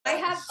I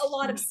have a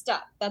lot of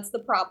stuff. That's the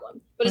problem.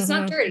 But it's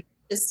not dirty.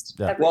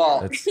 Just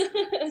well,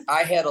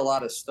 I had a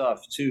lot of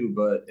stuff too,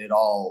 but it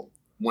all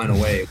went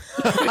away.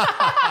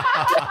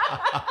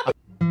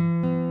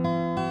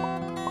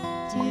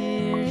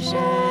 Dear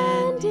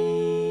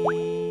Shandy.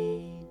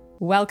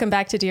 Welcome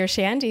back to Dear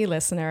Shandy,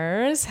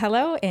 listeners.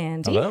 Hello,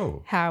 Andy.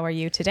 Hello. How are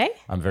you today?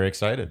 I'm very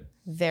excited.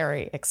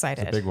 Very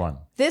excited. It's a big one.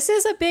 This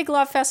is a big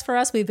love fest for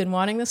us. We've been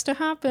wanting this to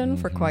happen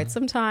for quite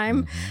some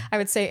time. I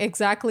would say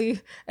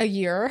exactly a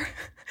year.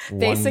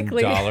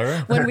 Basically,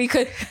 $1.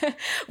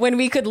 when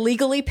we could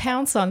legally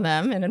pounce on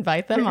them and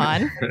invite them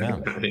on.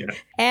 Yeah.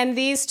 And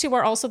these two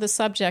are also the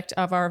subject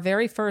of our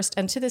very first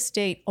and to this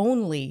date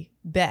only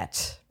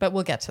bet, but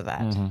we'll get to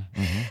that.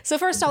 So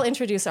first I'll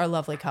introduce our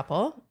lovely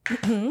couple.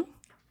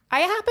 I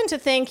happen to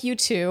think you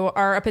two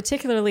are a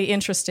particularly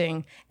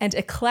interesting and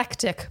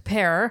eclectic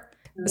pair,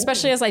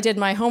 especially as I did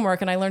my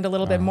homework and I learned a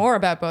little bit more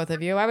about both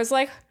of you. I was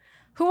like,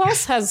 who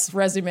else has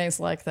resumes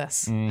like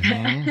this?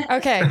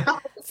 Okay.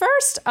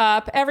 First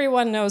up,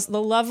 everyone knows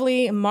the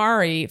lovely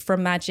Mari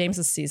from Matt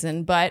James's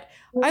season, but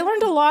I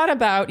learned a lot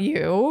about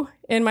you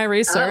in my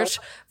research.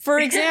 For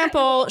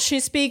example, she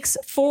speaks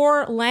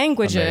 4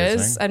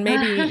 languages and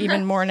maybe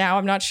even more now.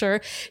 I'm not sure.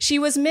 She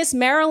was Miss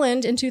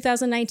Maryland in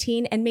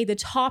 2019 and made the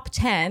top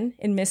 10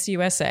 in Miss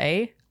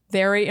USA.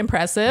 Very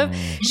impressive.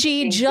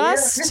 She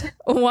just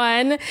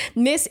won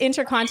Miss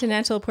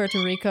Intercontinental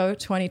Puerto Rico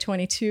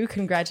 2022.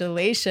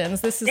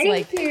 Congratulations. This is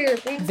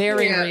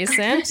very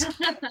recent.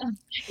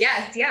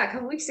 Yes, a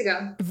couple weeks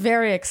ago.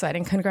 Very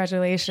exciting.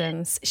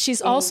 Congratulations. She's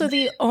also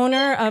the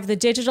owner of the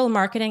digital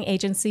marketing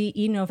agency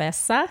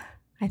Inovesa.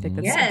 I think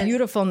that's a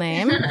beautiful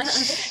name.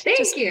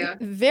 Thank you.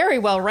 Very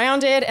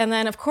well-rounded. And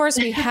then, of course,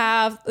 we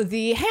have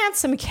the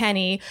handsome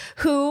Kenny,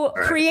 who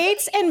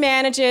creates and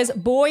manages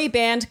boy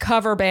band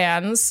cover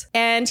bands.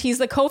 And he's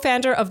the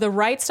co-founder of the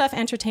Right Stuff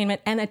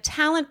Entertainment and a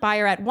talent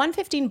buyer at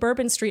 115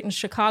 Bourbon Street in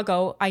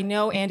Chicago. I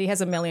know Andy has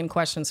a million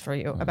questions for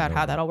you about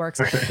how that all works.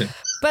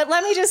 But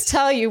let me just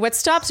tell you, what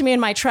stopped me in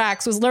my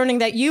tracks was learning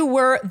that you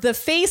were the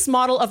face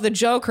model of the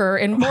Joker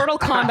in Mortal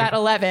Kombat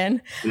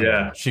 11.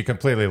 Yeah. She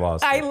completely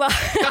lost it. I love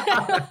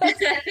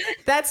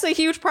That's a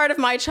huge part of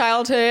my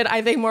childhood.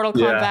 I think Mortal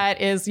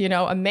Kombat is,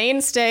 a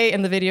mainstay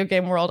in the video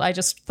game world. I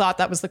just thought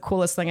that was the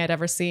coolest thing I'd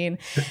ever seen.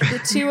 The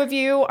two of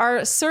you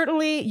are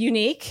certainly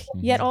unique,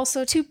 yet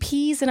also 2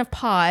 peas in a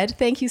pod.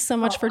 Thank you so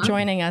much for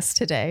joining us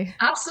today.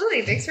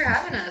 Absolutely. Thanks for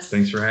having us.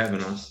 Thanks for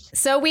having us.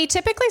 So we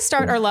typically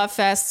start our love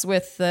fests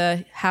with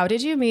the how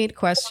did you meet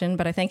question,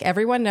 but I think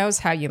everyone knows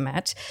how you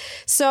met.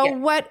 So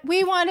what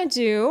we want to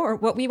do, or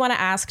what we want to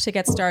ask to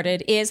get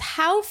started, is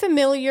how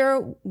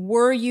familiar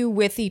were you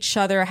with each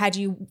other? Had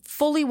you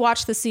fully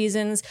watched the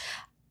seasons?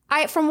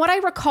 From what I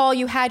recall,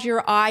 you had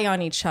your eye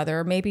on each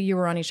other. Maybe you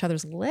were on each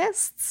other's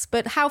lists,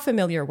 but how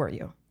familiar were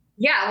you?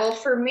 Yeah, well,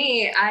 for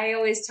me, I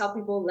always tell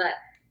people that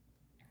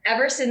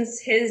ever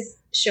since his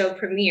show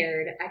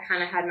premiered, I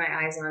kind of had my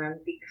eyes on him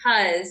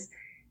because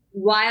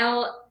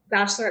while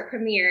Bachelorette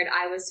premiered,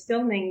 I was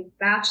filming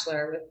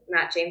Bachelor with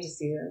Matt James's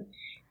season.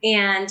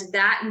 And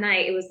that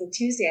night, it was the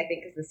Tuesday, I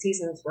think, because the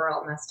seasons were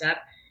all messed up.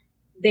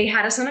 They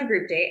had us on a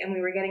group date and we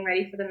were getting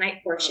ready for the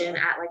night portion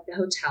at the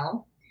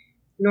hotel.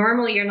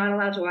 Normally, you're not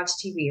allowed to watch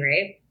TV,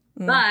 right?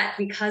 But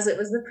because it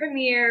was the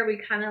premiere, we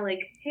kind of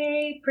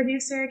hey,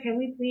 producer, can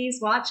we please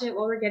watch it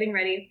while we're getting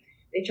ready?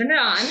 They turned it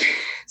on.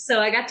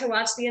 So I got to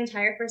watch the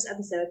entire first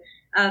episode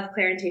of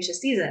Claire and Tayshia's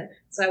season.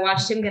 So I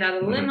watched him get out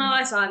of the limo.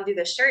 I saw him do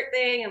the shirt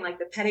thing and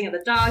the petting of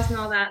the dogs and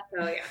all that.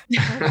 So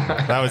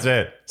yeah. That was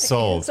it.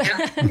 Sold.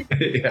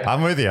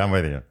 I'm with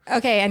you.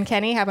 Okay. And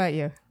Kenny, how about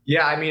you?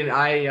 Yeah, I mean,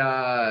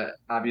 I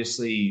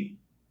obviously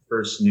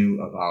first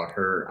knew about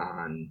her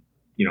on,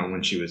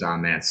 when she was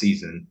on Matt's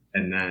season.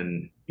 And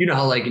then,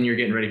 how and you're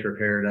getting ready for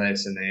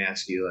Paradise and they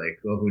ask you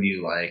well, who do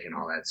you like and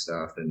all that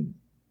stuff. And,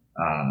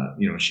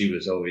 she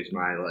was always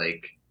my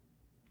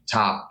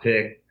top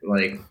pick,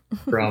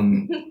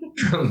 from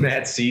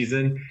Matt's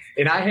season.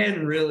 And I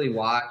hadn't really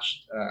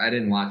watched, I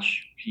didn't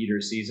watch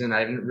Peter's season.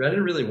 I didn't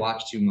really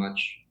watch too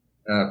much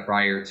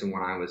prior to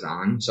when I was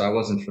on. So I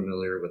wasn't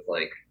familiar with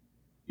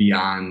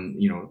beyond,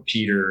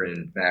 Peter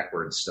and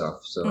backward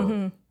stuff.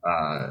 So,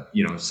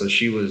 so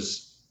she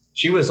was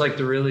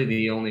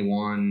the only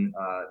one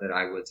that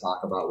I would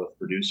talk about with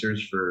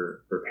producers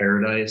for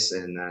Paradise.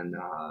 And then,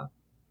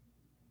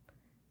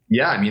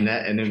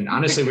 and then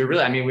honestly, we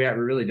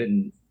really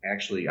didn't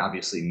actually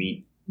obviously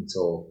meet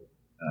until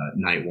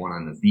night 1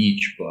 on the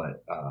beach.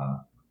 But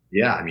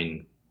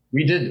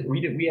we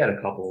had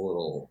a couple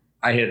little,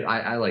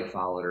 I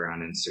followed her on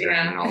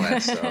Instagram and all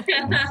that stuff.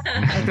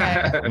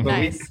 Okay. But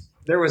Nice.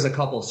 there was a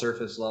couple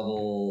surface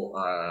level,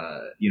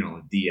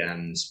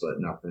 DMs, but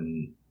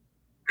nothing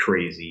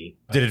crazy.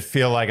 Did it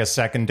feel like a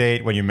second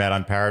date when you met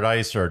on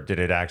Paradise, or did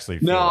it actually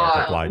feel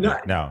like a blind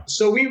date? No.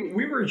 So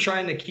we were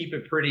trying to keep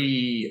it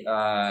pretty,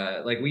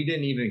 we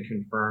didn't even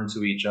confirm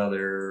to each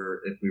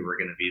other if we were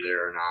going to be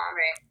there or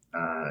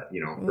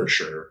not, for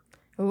sure.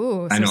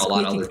 Ooh, I know a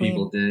lot of other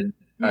people did.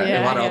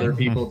 A lot of other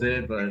people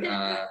did, but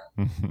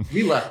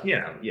we left.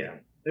 Yeah.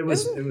 It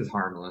was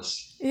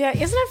harmless. Yeah,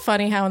 isn't it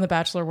funny how in the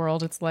Bachelor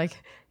world it's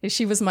like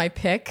she was my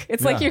pick?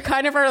 It's like you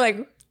kind of are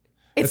like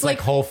it's like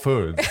Whole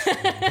Foods.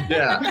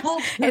 Yeah.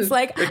 It's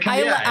like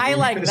I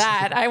like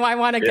that. I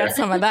want to get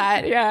some of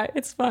that. Yeah,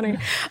 it's funny.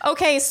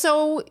 Okay,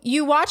 so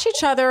you watch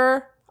each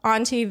other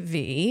on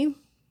TV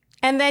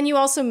and then you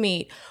also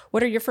meet.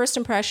 What are your first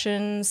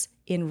impressions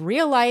in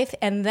real life,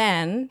 and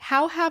then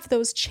how have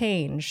those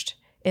changed,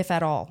 if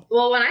at all?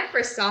 Well, when I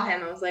first saw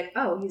him, I was like,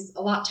 oh, he's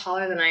a lot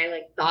taller than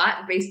I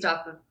thought based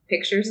off of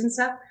pictures and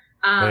stuff.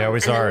 They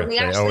always are.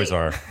 Always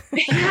are.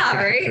 Yeah,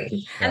 right? Yeah.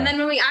 And then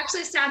when we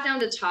actually sat down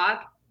to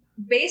talk,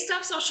 based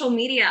off social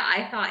media,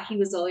 I thought he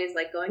was always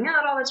going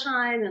out all the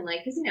time and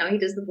because, he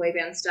does the boy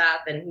band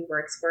stuff and he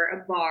works for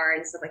a bar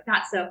and stuff like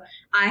that. So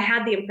I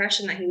had the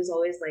impression that he was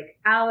always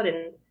out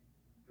and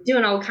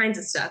doing all kinds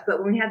of stuff.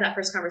 But when we had that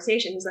first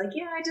conversation, he's like,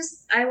 yeah,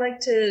 I like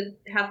to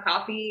have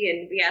coffee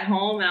and be at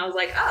home. And I was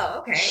like, oh,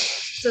 okay.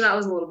 So that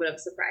was a little bit of a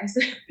surprise.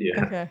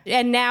 Yeah. Okay.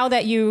 And now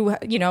that you're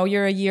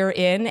a year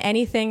in,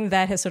 anything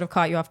that has sort of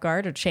caught you off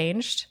guard or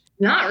changed?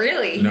 Not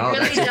really. No, he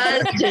really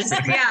does just,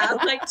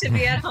 like to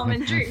be at home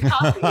and drink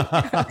coffee,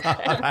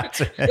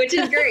 which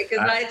is great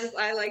because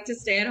I like to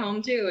stay at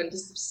home too and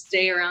just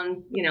stay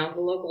around, the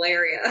local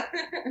area.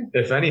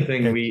 If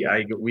anything,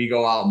 we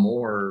go out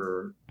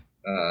more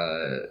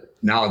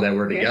now that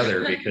we're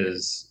together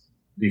because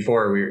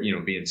before we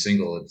were, being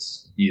single,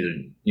 it's either,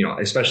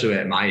 especially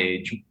at my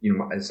age,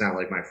 it's not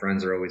like my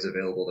friends are always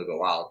available to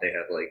go out. They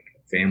have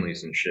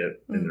families and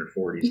shit in their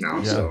 40s now.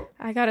 Yeah. So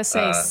I gotta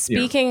say,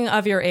 speaking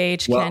of your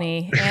age,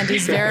 Kenny,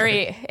 Andy's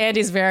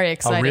very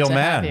excited. A real to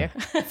man, have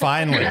you.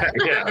 Finally,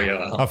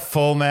 a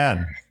full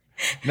man.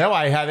 No,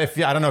 I have.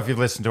 I don't know if you've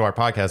listened to our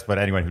podcast, but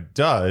anyone who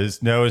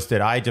does knows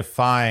that I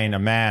define a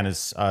man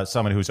as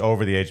someone who's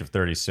over the age of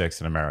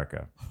 36 in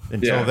America.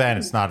 Until then,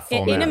 it's not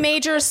full man. In a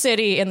major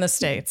city in the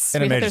States.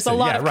 There's a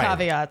lot of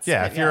caveats.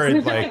 Yeah, if you're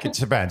it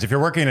depends. If you're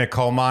working in a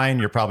coal mine,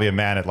 you're probably a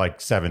man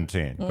at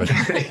 17. But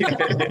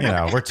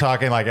we're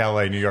talking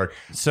LA, New York.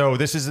 So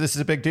this is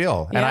a big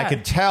deal, and I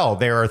could tell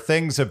there are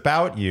things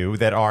about you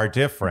that are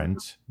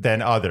different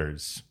than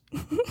others.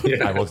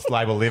 Yeah. I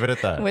will leave it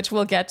at that. Which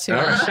we'll get to,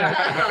 I'm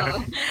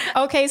sure.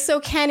 Okay, so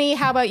Kenny,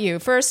 how about you?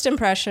 First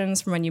impressions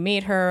from when you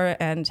meet her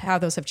and how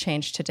those have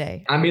changed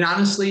today. I mean,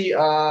 honestly,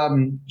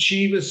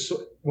 she was,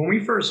 when we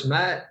first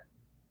met,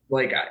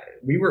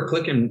 we were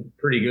clicking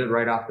pretty good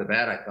right off the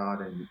bat, I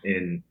thought.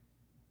 And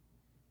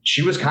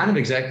she was kind of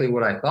exactly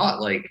what I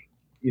thought.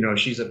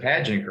 She's a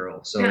pageant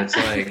girl. So it's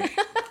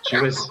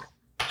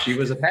she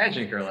was a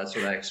pageant girl. That's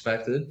what I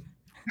expected.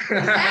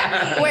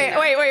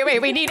 Wait.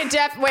 We need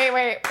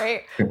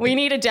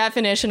a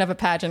definition of a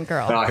pageant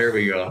girl. Oh, here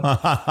we go.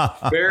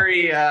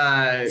 Very,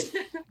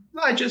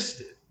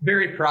 just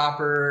very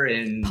proper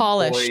and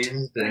polished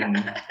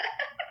and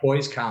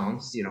poise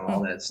counts,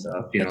 all that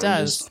stuff. It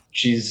does.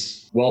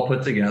 She's well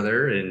put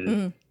together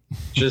and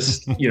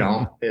just,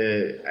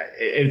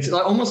 it's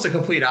almost a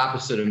complete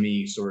opposite of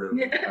me sort of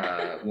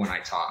when I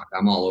talk.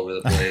 I'm all over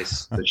the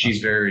place, but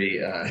she's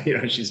very,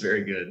 she's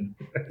very good.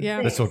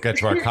 Yeah. This will get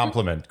to our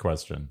compliment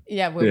question.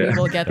 Yeah, we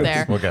will get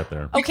there. We'll get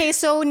there. Okay,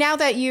 so now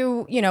that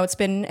it's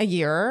been a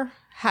year,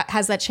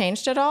 has that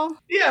changed at all?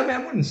 Yeah, I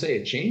wouldn't say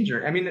it changed.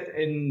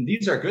 And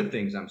these are good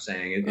things I'm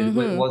saying.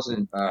 It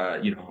wasn't, I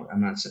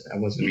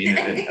wasn't meaning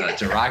it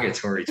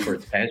derogatory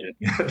towards pageant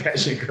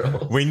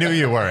girls. We knew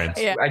you weren't.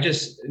 Yeah. I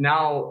just,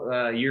 now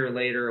a year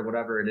later or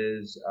whatever it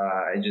is,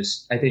 I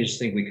just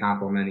think we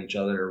complement each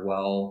other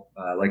well.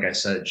 Like I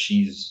said,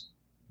 she's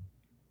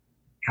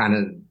kind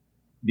of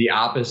the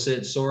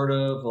opposite sort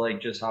of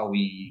just how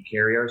we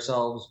carry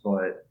ourselves,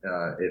 but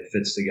it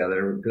fits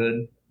together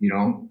good.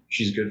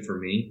 She's good for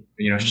me.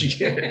 She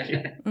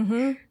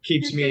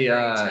keeps me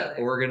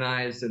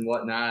organized and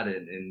whatnot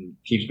and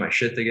keeps my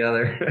shit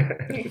together.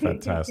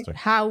 Fantastic.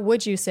 How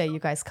would you say you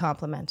guys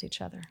complement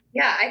each other?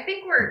 Yeah, I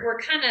think we're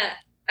kind of,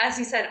 as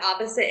you said,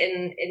 opposite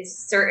in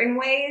certain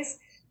ways.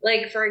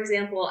 For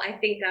example, I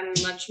think I'm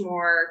much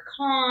more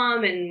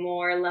calm and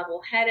more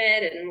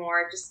level-headed and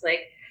more just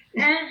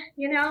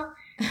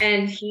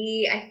and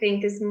he, I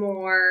think, is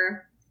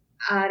more,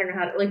 I don't know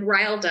how to,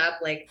 riled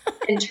up,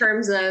 in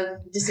terms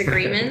of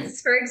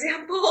disagreements, for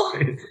example.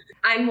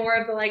 I'm more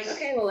of the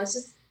okay, well, let's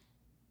just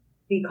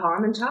be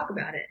calm and talk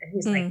about it. And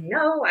he's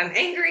no, I'm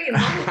angry.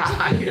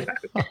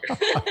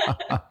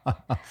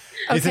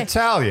 He's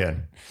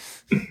Italian.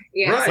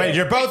 Yeah. Right. Wait,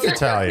 you're both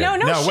Italian.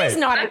 No, she's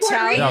not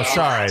Italian. No,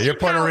 sorry. You're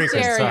Puerto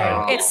Rican.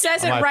 Sorry. It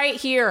says it right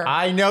here.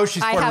 I know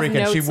she's Puerto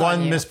Rican. She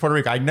won Miss Puerto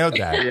Rico. I know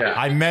that. Yeah.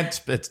 I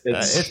meant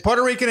it's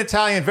Puerto Rican,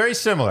 Italian, very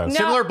similar. No.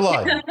 Similar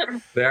blood.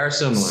 They are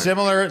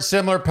similar.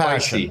 Similar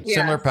passion. Yes.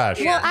 Similar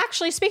passion. Well,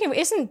 actually, speaking of,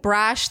 isn't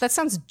Brash, that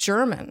sounds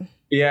German.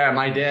 Yeah,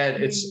 my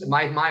dad, it's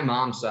my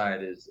mom's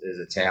side is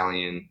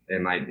Italian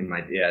and my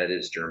dad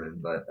is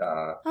German, but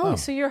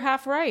so you're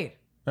half right.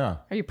 Yeah.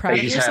 Are you proud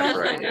of yourself? Half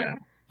right, yeah.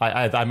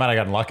 I might have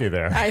gotten lucky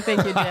there. I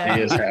think you did.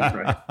 He is half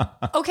right.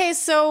 Okay,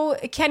 so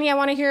Kenny, I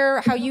want to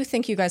hear how you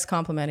think you guys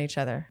complement each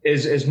other.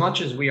 As much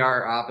as we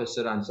are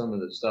opposite on some of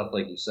the stuff,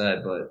 like you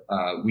said, but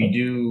we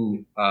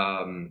do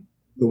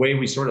the way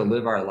we sort of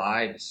live our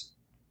lives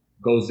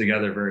goes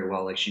together very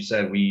well. Like she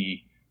said,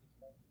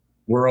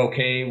 we're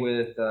okay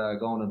with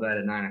going to bed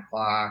at 9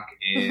 o'clock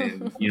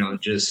and, you know,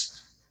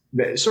 just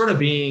sort of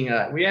being,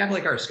 we have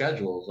like our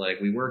schedules, like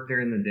we work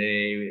during the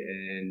day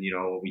and, you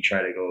know, we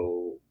try to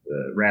go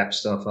wrap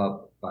stuff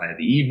up by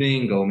the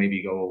evening,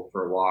 maybe go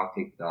for a walk,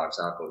 take the dogs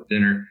out, go to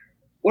dinner,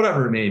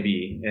 whatever it may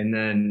be. And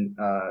then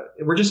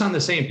we're just on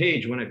the same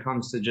page when it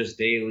comes to just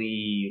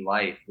daily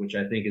life, which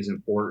I think is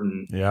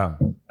important. Yeah.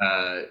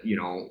 You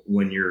know,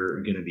 when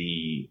you're going to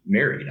be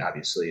married,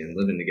 obviously, and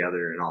living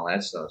together and all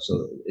that stuff.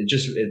 So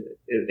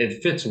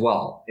it fits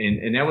well.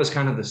 And that was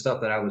kind of the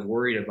stuff that I was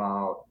worried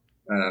about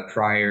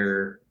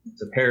prior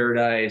to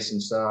Paradise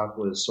and stuff,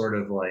 was sort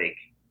of like,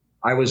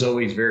 I was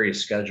always very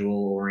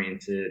schedule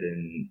oriented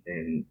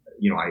and,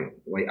 you know,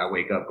 I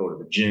wake up, go to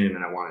the gym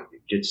and I want to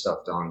get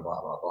stuff done, blah,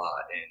 blah, blah.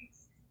 And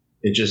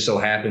it just so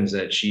happens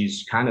that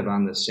she's kind of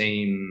on the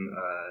same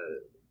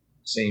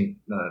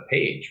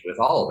page with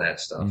all of that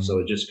stuff. Mm-hmm. So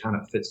it just kind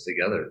of fits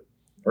together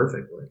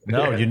perfectly.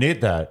 No, you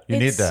need that.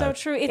 It's so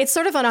true. It's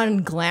sort of an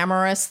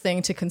unglamorous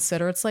thing to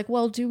consider. It's like,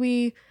 well, do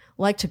we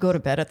like to go to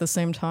bed at the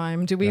same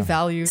time? Do we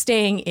value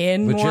staying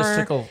in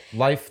logistical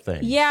life thing?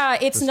 Yeah,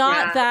 it's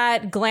not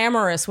that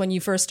glamorous when you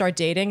first start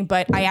dating,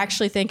 but I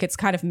actually think it's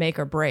kind of make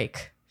or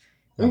break.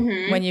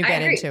 Mm-hmm. When you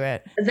get into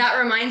it. That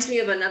reminds me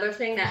of another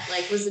thing that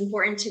like was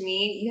important to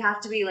me. You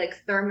have to be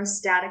like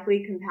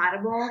thermostatically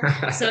compatible.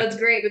 So it's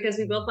great because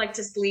we both like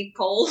to sleep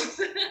cold.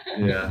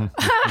 Yeah.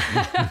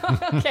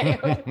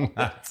 Okay.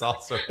 That's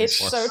also it's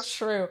so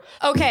true.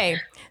 Okay.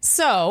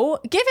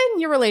 So given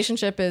your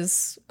relationship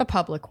is a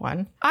public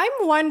one, I'm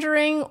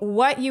wondering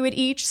what you would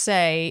each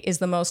say is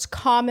the most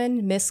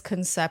common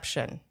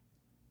misconception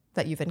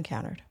that you've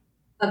encountered.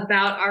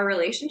 About our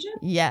relationship?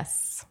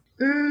 Yes.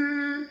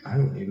 I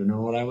don't even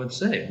know what I would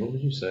say. What would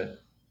you say?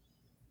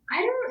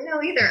 I don't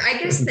know either. I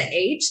guess the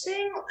age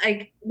thing,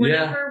 like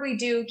whenever we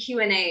do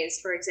Q&As,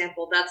 for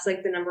example, that's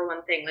like the number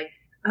one thing. Like,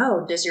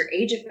 oh, does your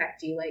age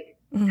affect you? Like,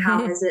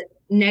 how has it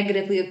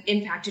negatively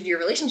impacted your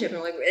relationship?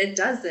 And like, it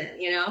doesn't,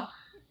 you know?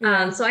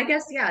 So I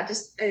guess,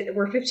 just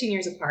we're 15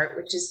 years apart,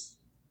 which is,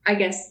 I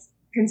guess,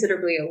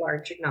 considerably a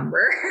large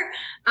number.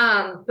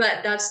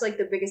 But that's like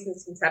the biggest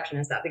misconception,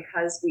 is that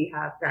because we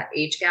have that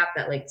age gap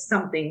that like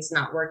something's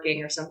not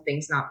working or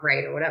something's not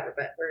right or whatever,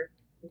 but we're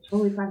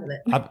totally fine with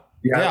it. I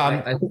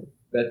think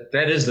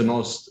that is the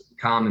most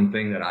common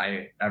thing that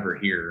I ever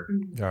hear.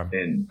 Yeah.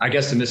 And I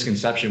guess the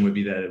misconception would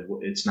be that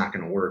it's not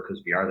going to work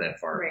because we are that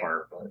far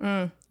apart.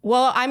 But.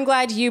 Well, I'm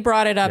glad you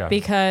brought it up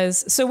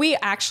because we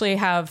actually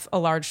have a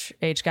large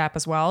age gap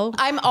as well.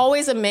 I'm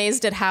always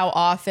amazed at how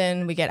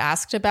often we get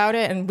asked about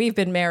it. And we've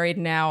been married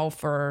now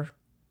for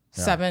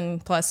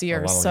 7+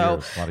 years.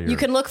 So you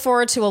can look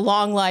forward to a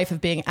long life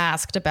of being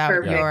asked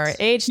about your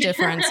age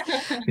difference.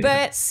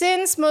 But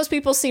since most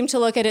people seem to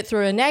look at it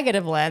through a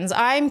negative lens,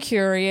 I'm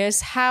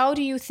curious, how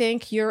do you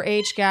think your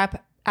age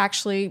gap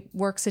actually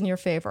works in your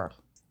favor?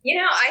 You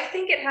know, I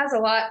think it has a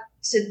lot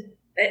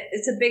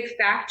it's a big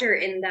factor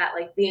in that,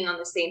 like being on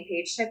the same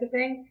page type of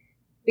thing.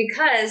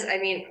 Because, I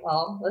mean,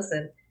 well,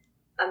 listen,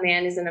 a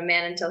man isn't a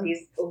man until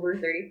he's over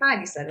 35,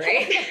 you said,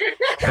 right?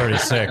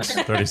 36.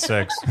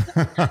 36.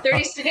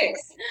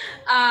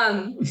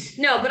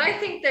 No, but I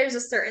think there's a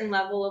certain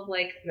level of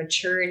like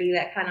maturity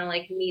that kind of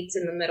like meets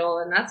in the middle,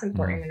 and that's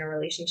important in a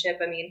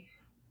relationship. I mean,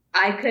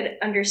 I could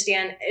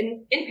understand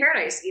in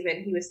Paradise,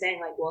 even he was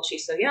saying like, well,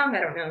 she's so young, I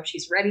don't know if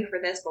she's ready for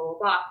this, blah, blah,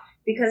 blah.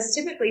 Because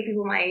typically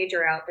people my age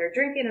are out there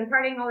drinking and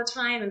partying all the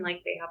time, and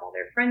like they have all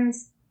their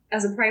friends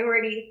as a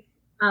priority.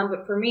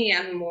 But for me,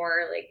 I'm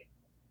more like,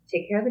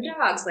 take care of the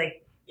dogs,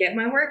 like get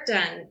my work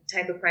done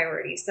type of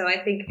priority. So I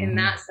think in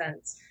that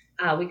sense,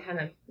 we kind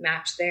of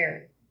match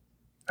there.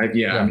 I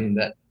mean,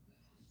 that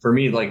for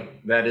me,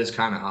 like that is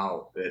kind of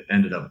how it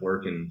ended up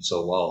working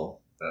so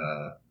well.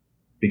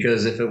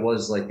 Because if it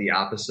was like the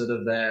opposite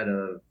of that,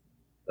 of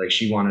like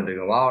she wanted to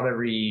go out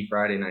every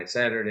Friday night,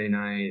 Saturday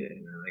night,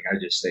 and like I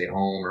just stay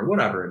home or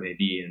whatever it may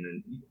be, and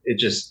then I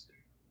just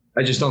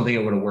don't think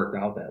it would have worked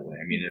out that way.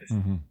 I mean,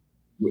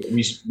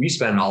 if we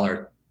spend all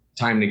our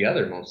time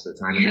together most of the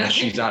time, unless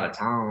she's out of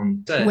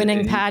town,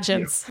 winning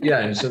pageants.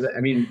 And so I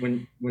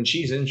mean, when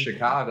she's in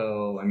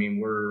Chicago, I mean,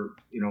 we're,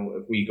 you know,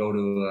 if we go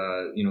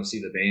to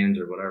see the bands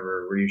or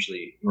whatever,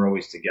 we're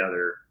always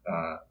together.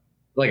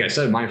 Like I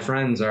said, my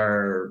friends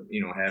are,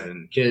 you know,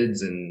 having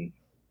kids, and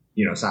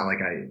you know, it's not like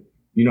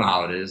you know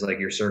how it is, like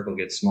your circle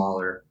gets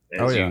smaller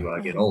as you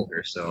get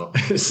older. So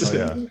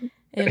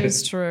it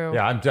is true.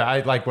 Yeah,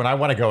 I like when I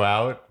want to go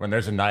out, when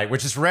there's a night,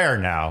 which is rare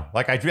now.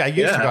 Like I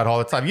used to go out all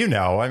the time. You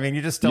know, I mean,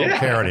 you just don't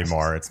care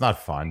anymore. It's not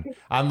fun.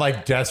 I'm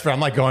like desperate. I'm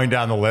like going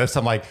down the list.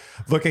 I'm like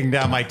looking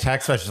down my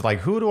text messages, like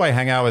who do I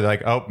hang out with?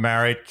 Like, oh,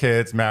 married,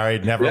 kids,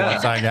 married, never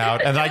wants to hang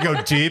out. And then I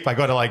go deep. I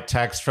go to like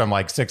text from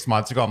like 6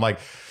 months ago. I'm like,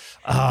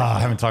 I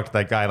haven't talked to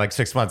that guy in like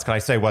 6 months. Can I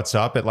say what's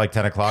up at like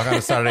 10 o'clock on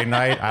a Saturday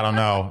night? I don't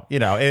know. You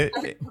know,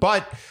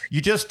 but you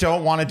just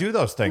don't want to do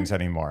those things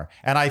anymore.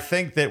 And I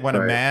think that when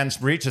a man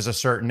reaches a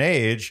certain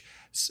age,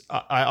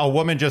 a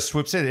woman just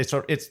swoops in.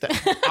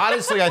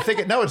 Honestly, I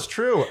think it's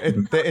true.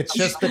 It's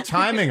just the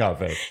timing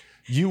of it.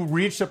 You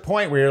reach a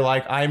point where you're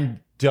like, I'm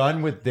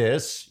done with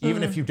this,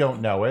 even if you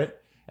don't know it.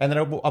 And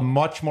then a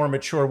much more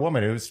mature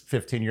woman who's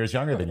 15 years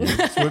younger than you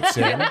swoops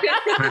in,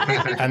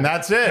 and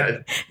that's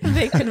it.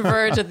 They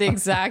converge at the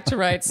exact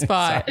right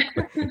spot.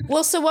 Exactly.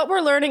 Well, so what we're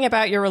learning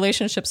about your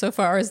relationship so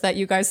far is that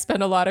you guys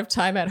spend a lot of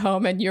time at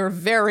home and you're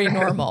very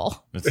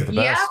normal. It's the best.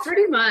 Yeah,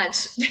 pretty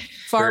much.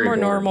 Far Very more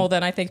boring. normal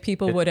than I think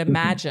people would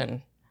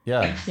imagine.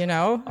 Yeah. You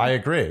know? I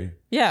agree.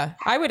 Yeah,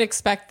 I would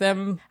expect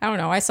them. I don't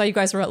know. I saw you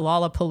guys were at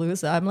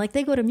Lollapalooza. I'm like,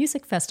 they go to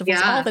music festivals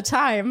all the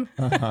time.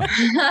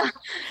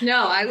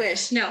 No, I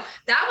wish. No,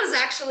 that was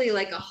actually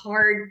like a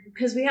hard,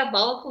 because we had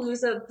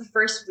Lollapalooza the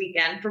first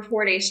weekend for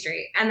 4 days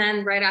straight. And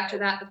then right after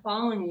that, the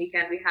following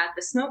weekend, we had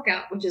the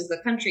Smokeout, which is the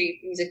country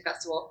music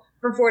festival,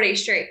 for 4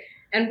 days straight.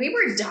 And we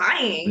were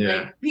dying. Yeah.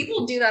 Like,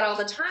 people do that all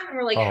the time. And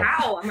we're like, Oh.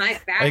 how? Am I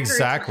back?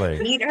 Exactly.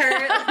 My feet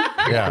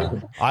hurt? Yeah.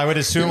 I would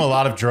assume a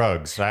lot of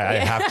drugs. I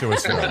have to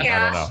assume. I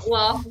don't know.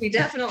 Well, we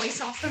definitely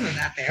saw some of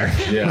that there.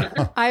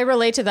 Yeah. I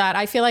relate to that.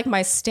 I feel like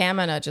my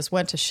stamina just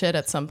went to shit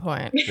at some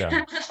point.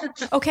 Yeah.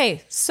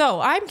 Okay,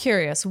 so I'm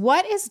curious.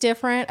 What is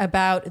different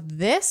about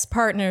this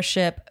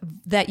partnership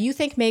that you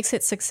think makes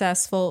it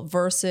successful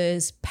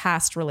versus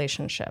past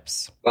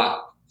relationships?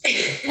 Wow.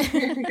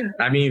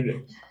 I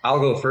mean, I'll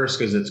go first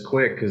because it's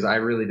quick, because I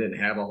really didn't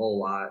have a whole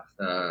lot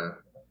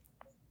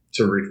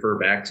to refer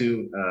back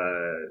to.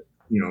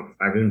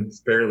 I've been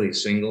fairly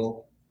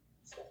single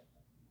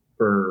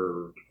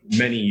for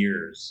many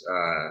years,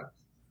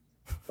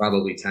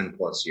 probably 10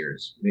 plus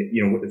years.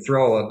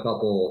 Throw a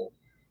couple,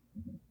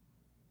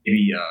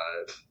 maybe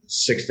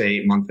 6 to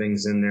 8 month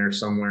things in there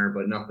somewhere,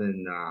 but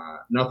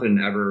nothing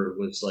ever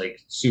was like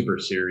super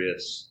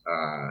serious.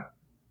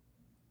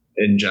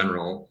 In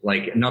general,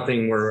 like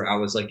nothing where I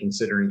was like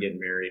considering getting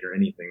married or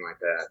anything like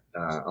that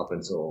up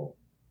until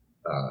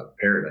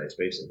Paradise,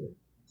 basically.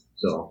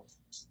 So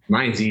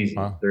mine's easy.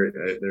 Huh.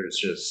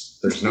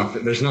 There's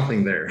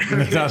nothing there.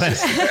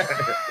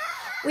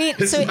 Wait,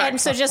 so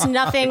just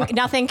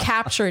nothing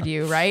captured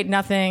you, right?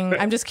 Nothing.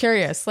 I'm just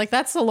curious. Like,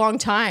 that's a long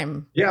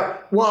time. Yeah.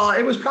 Well,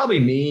 it was probably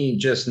me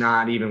just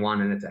not even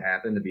wanting it to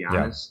happen, to be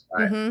honest.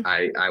 Yeah.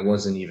 I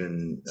wasn't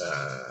even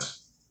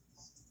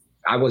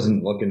I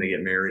wasn't looking to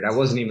get married. I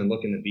wasn't even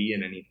looking to be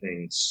in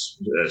anything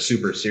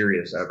super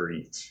serious ever.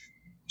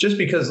 Just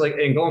because, like,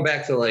 and going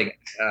back to like,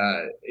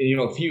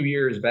 a few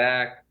years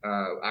back,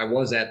 I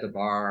was at the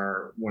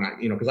bar when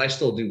because I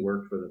still do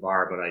work for the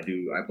bar, but I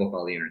book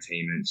all the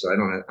entertainment. So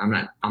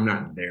I'm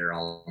not there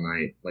all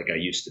night like I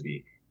used to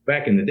be.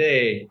 Back in the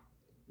day,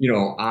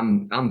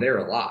 I'm there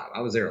a lot.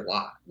 I was there a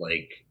lot,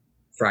 like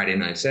Friday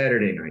night,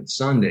 Saturday night,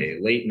 Sunday,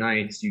 late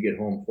nights. You get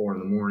home 4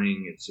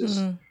 a.m. It's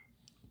just,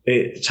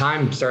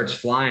 time starts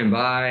flying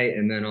by,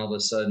 and then all of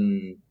a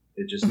sudden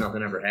it just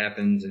nothing ever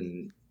happens,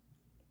 and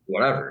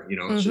whatever,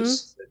 it's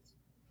just,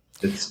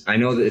 it's I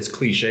know that it's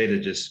cliche to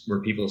just where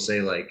people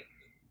say like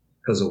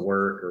because of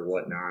work or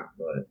whatnot,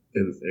 but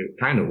it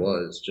kind of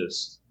was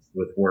just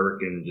with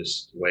work and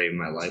just the way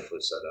my life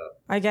was set up.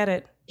 I get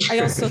it. I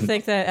also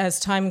think that as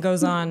time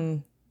goes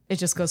on, it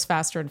just goes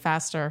faster and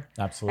faster.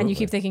 Absolutely. And you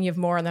keep thinking you have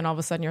more, and then all of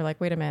a sudden you're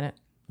like, wait a minute.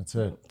 That's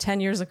it.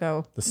 10 years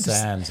ago. The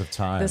sands of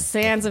time. The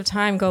sands of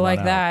time go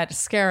like that.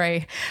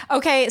 Scary.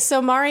 Okay,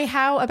 so Mari,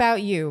 how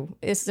about you?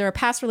 Is there a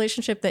past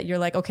relationship that you're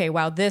like, okay,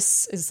 wow,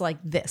 this is like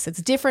this.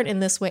 It's different in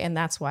this way, and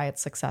that's why it's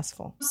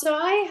successful? So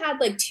I had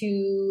like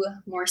 2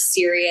 more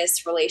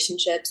serious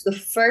relationships. The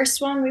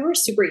first one, we were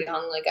super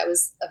young. Like I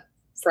was a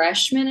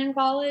freshman in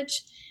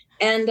college.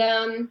 And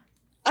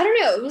I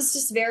don't know. It was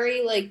just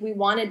very like, we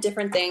wanted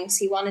different things.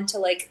 He wanted to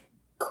like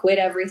quit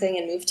everything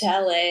and move to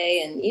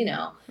LA and,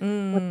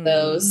 with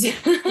those.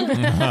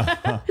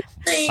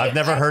 I've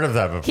never heard of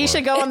that before. He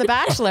should go on The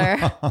Bachelor.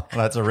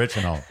 That's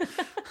original.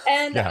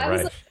 And Yeah, I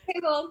was right. like, okay,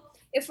 well,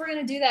 if we're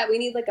going to do that, we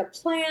need like a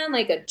plan,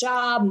 like a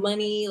job,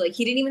 money. Like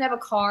he didn't even have a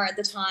car at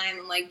the time.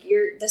 I'm like,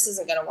 this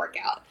isn't going to work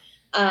out.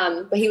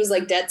 But he was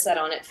like dead set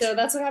on it. So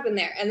that's what happened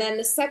there. And then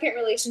the second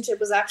relationship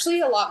was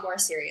actually a lot more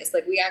serious.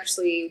 Like we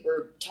actually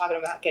were talking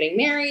about getting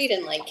married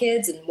and like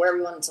kids and where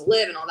we wanted to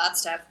live and all that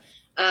stuff.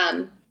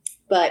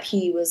 But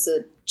he was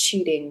a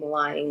cheating,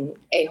 lying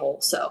a-hole.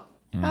 So,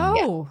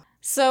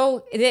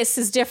 So this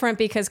is different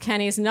because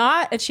Kenny's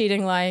not a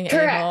cheating, lying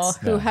a-hole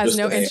who has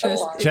no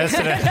interest.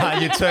 Justin,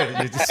 you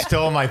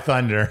stole my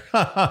thunder.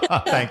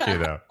 Thank you,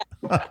 though.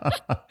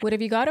 What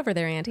have you got over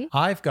there, Andy?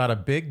 I've got a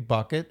big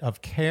bucket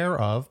of Care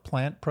of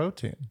plant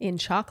protein. In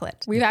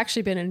chocolate. We've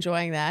actually been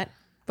enjoying that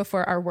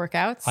before our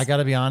workouts. I got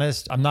to be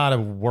honest, I'm not a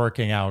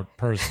working out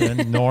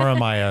person, nor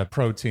am I a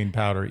protein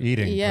powder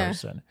eating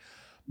person.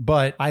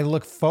 But I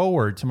look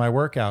forward to my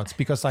workouts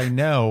because I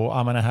know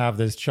I'm going to have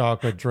this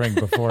chocolate drink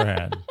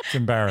beforehand. It's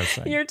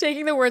embarrassing. You're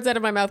taking the words out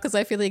of my mouth because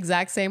I feel the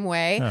exact same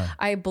way. Yeah.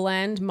 I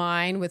blend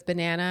mine with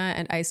banana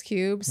and ice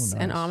cubes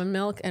and almond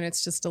milk, and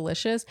it's just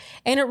delicious.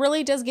 And it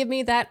really does give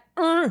me that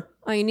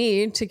I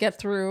need to get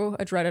through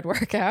a dreaded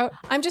workout.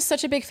 I'm just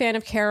such a big fan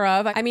of Care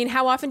of. I mean,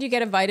 how often do you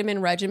get a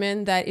vitamin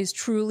regimen that is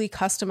truly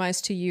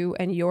customized to you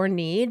and your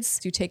needs?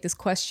 You take this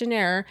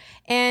questionnaire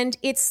and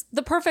it's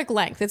the perfect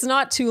length. It's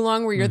not too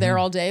long where you're there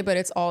all day, but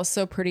it's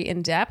also pretty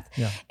in depth.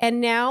 Yeah.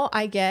 And now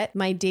I get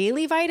my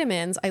daily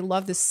vitamins. I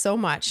love this so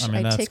much.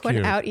 I take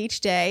one out each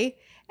day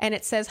and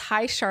it says,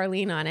 "Hi,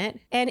 Charlene" on it.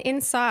 And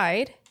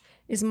inside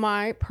is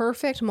my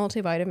perfect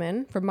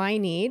multivitamin for my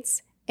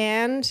needs.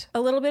 And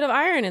a little bit of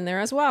iron in there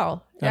as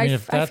well.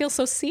 I feel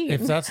so seen.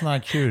 If that's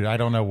not cute, I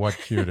don't know what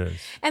cute is.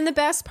 And the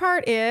best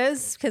part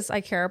is, because I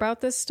care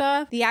about this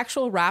stuff, the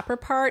actual wrapper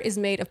part is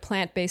made of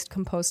plant-based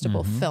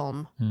compostable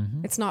film.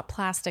 It's not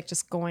plastic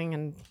just going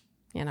and,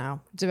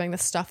 doing the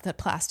stuff that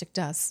plastic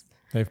does.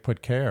 They've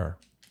put care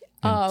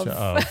of.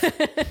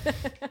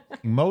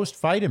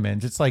 Most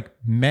vitamins, it's like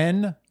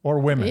men or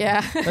women.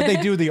 Yeah. But they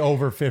do the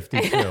over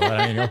 52.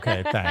 I mean,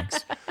 okay,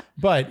 thanks.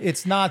 But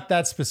it's not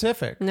that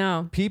specific.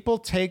 No. People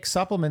take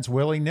supplements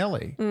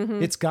willy-nilly.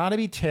 It's got to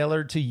be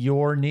tailored to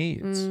your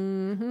needs.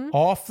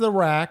 Off the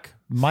rack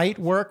might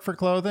work for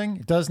clothing.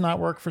 It does not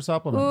work for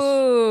supplements.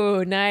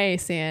 Ooh,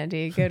 nice,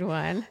 Andy. Good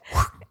one.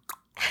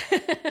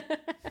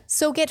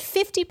 So get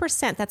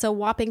 50%, that's a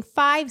whopping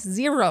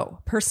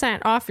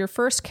 50% off your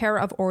first Care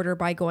of order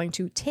by going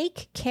to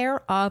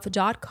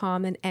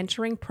takecareof.com and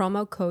entering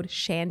promo code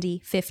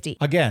Shandy50.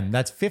 Again,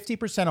 that's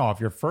 50% off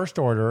your first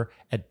order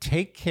at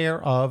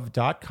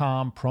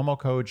takecareof.com, promo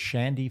code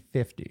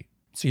Shandy50.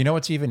 So you know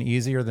what's even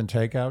easier than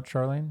takeout,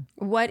 Charlene?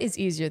 What is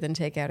easier than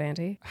takeout,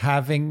 Andy?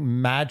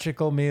 Having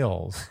magical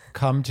meals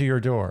come to your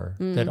door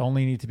that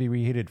only need to be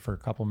reheated for a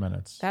couple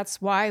minutes.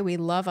 That's why we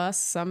love us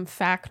some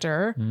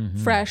Factor.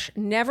 Fresh,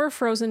 never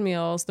frozen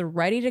meals. They're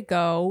ready to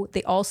go.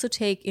 They also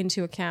take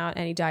into account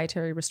any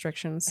dietary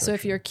restrictions. So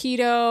if you're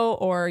keto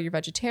or you're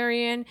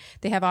vegetarian,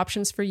 they have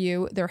options for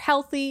you. They're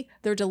healthy,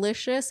 they're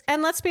delicious.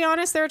 And let's be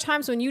honest, there are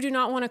times when you do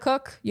not want to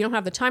cook. You don't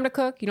have the time to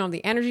cook. You don't have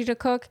the energy to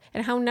cook.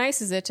 And how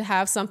nice is it to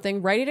have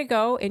something ready to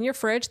go in your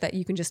fridge that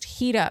you can just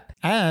heat up?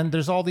 And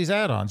there's all these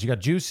add-ons. You got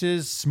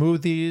juices,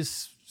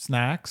 smoothies,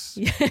 snacks.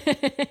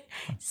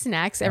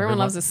 Snacks. Everyone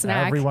loves a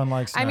snack. Everyone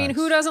likes snacks. I mean,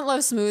 who doesn't love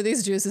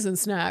smoothies, juices, and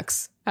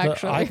snacks?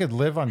 Actually, I could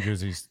live on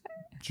juices.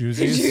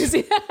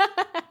 Juicies.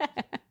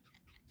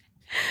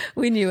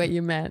 We knew what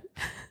you meant.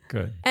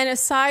 Good. And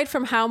aside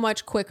from how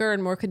much quicker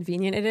and more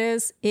convenient it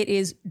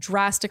is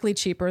drastically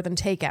cheaper than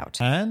takeout.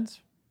 And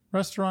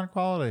restaurant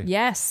quality.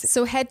 Yes.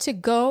 So head to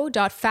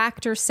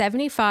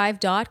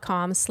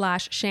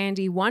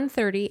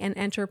go.factor75.com/Shandy130 and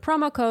enter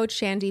promo code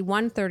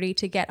Shandy130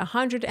 to get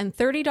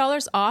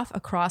 $130 off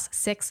across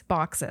 6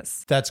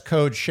 boxes. That's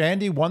code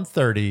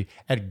Shandy130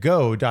 at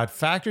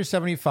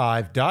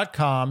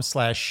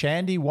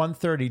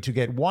go.factor75.com/Shandy130 to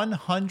get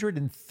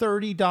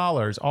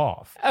 $130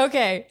 off.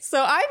 Okay.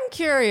 So I'm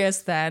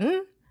curious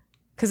then,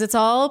 because it's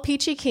all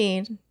peachy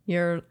keen.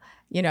 You're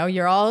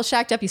all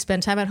shacked up. You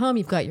spend time at home.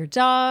 You've got your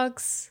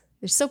dogs.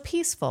 They're so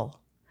peaceful.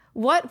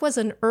 What was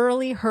an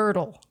early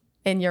hurdle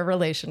in your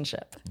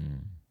relationship?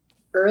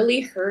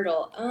 Early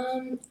hurdle.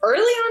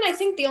 Early on, I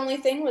think the only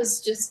thing was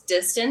just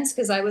distance,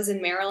 because I was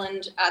in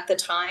Maryland at the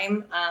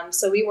time.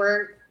 So we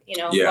were,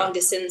 long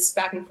distance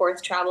back and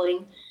forth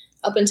traveling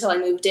up until I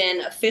moved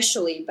in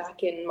officially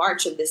back in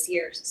March of this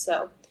year.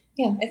 So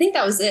yeah, I think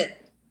that was it.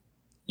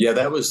 Yeah,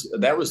 that was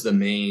the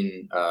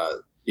main,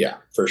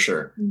 for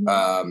sure.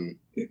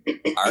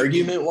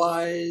 Argument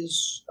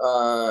wise,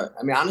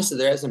 honestly,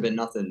 there hasn't been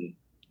nothing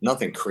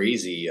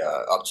crazy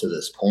up to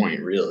this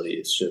point, really.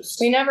 It's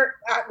just we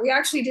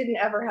actually didn't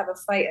ever have a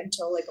fight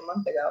until like a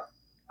month ago.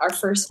 Our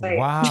first fight.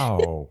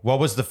 Wow. What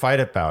was the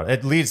fight about?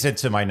 It leads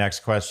into my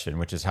next question,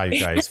 which is how you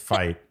guys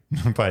fight,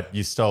 but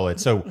you stole it.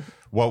 So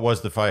what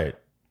was the fight?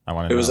 I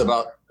want to know. It was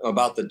about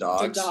the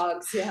dogs. The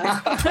dogs, yeah.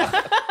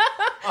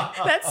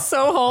 That's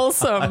so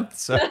wholesome.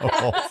 So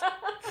wholesome.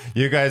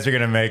 You guys are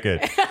going to make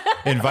it.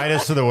 Invite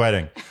us to the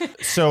wedding.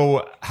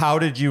 So how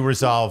did you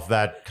resolve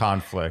that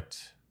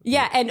conflict?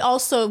 Yeah. And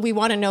also we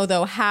want to know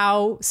though,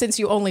 how, since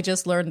you only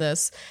just learned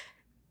this,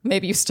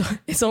 maybe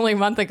it's only a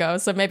month ago,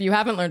 so maybe you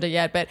haven't learned it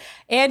yet, but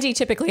Andy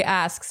typically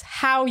asks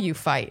how you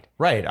fight.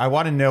 Right. I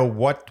want to know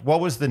what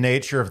was the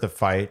nature of the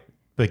fight?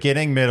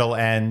 Beginning, middle,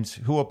 end,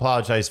 who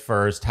apologized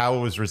first, how it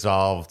was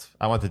resolved.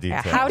 I want the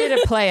details. How did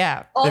it play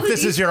out? If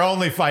this is your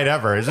only fight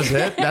ever, is this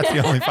it? That's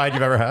the only fight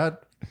you've ever had?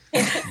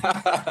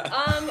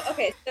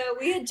 Okay, so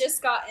we had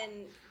just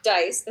gotten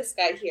Dice, this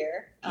guy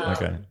here,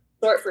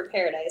 short for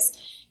Paradise,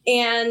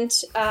 and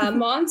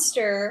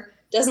Monster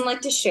doesn't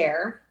like to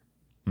share,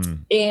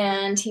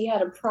 and he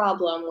had a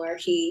problem where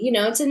he,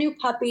 it's a new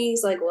puppy.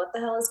 He's like, what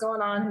the hell is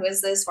going on? Who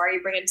is this? Why are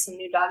you bringing some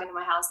new dog into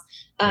my house?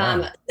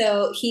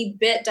 So he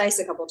bit Dice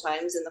a couple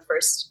times in the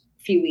first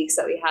few weeks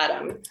that we had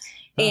him,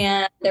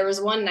 and there was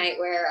one night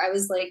where I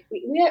was like,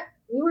 we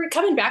were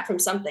coming back from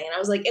something, and I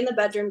was like in the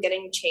bedroom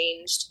getting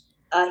changed.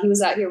 He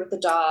was out here with the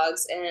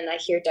dogs, and I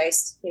hear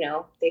Dice,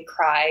 they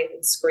cry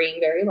and scream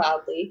very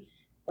loudly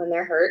when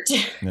they're hurt.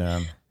 Yeah.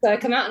 So I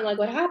come out and I'm like,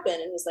 what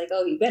happened? And he's like,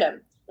 oh, he bit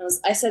him.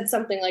 I said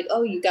something like,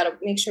 "Oh, you got to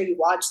make sure you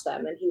watch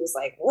them," and he was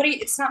like, "What?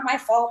 It's not my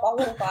fault." Blah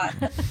blah blah.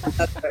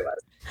 That's what it was.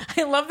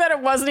 I love that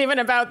it wasn't even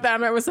about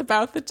them; it was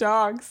about the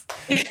dogs.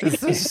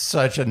 This is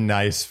such a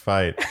nice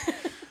fight.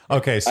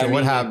 Okay, so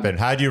what happened?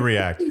 How do you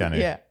react, Kenny?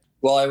 Yeah.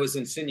 Well, I was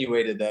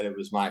insinuated that it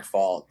was my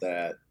fault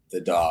that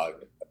the dog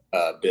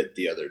bit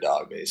the other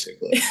dog,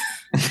 basically.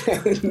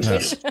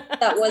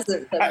 That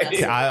wasn't the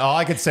message. All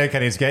I could say,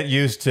 Kenny, is get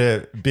used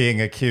to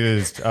being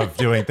accused of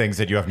doing things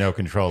that you have no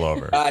control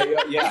over.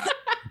 Yeah.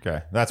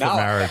 Okay, that's what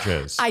marriage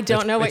is. I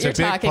don't know what you're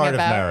talking It's a big part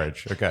about. of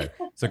marriage. Okay,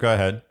 so go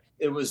ahead.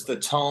 It was the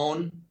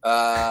tone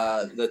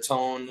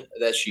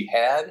that she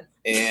had,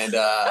 and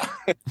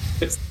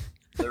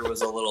there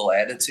was a little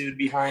attitude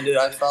behind it,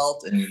 I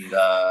felt, and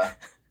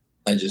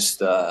I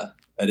just I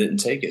didn't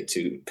take it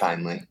too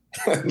kindly.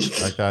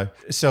 Okay,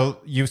 so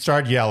you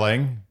started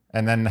yelling,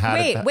 and then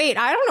Wait,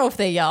 I don't know if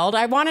they yelled.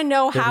 I want to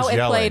know how it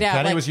played out.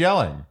 Kenny was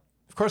yelling.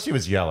 Of course he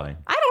was yelling.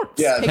 I don't.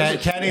 Yeah,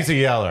 Kenny's a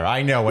yeller.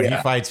 I know when he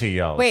fights, he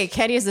yells. Wait,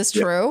 Kenny, is this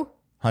true?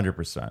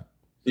 100%.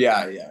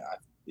 Yeah.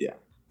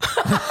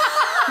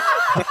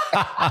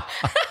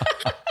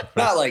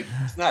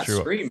 Not True.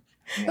 screaming.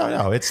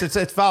 No, it's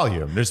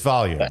volume. There's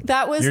volume.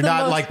 That was You're the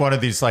not most- like one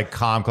of these like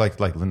calm,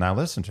 like now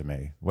listen to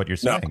me. What you're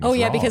saying. Oh is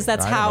yeah, wrong. because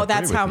that's I don't how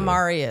agree with you.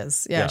 Mari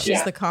is. Yeah, Yeah. she's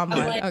Yeah. the calm I'm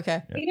one. like-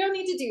 Okay. We don't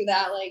need to do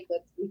that. Like,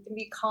 we can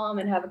be calm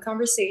and have a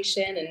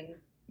conversation and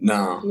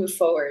No. move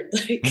forward.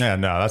 Like, Yeah,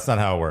 no, that's not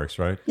how it works,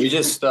 right? We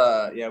just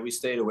we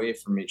stayed away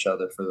from each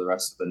other for the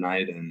rest of the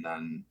night and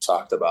then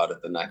talked about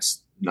it the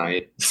next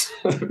night,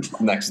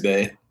 next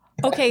day.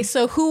 Okay,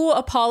 so who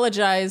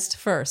apologized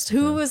first?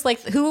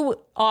 Who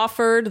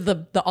offered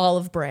the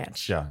olive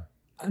branch? Yeah.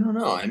 I don't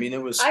know. I mean,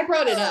 it was. I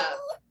brought it up.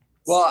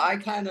 Well, I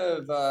kind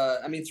of.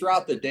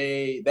 Throughout the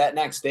day, that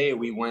next day,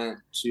 we went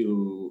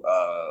to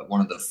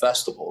one of the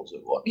festivals.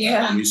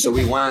 Yeah. So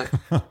we went.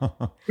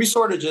 We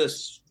sort of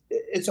just.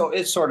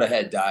 It sort of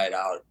had died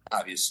out.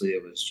 Obviously,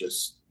 it was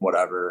just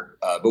whatever.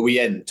 But we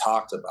hadn't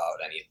talked about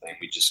anything.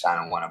 We just kind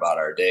of went about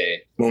our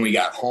day. When we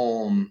got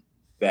home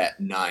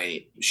that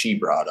night, she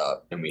brought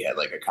up, and we had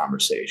like a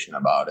conversation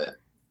about it,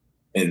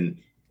 and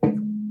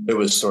it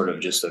was sort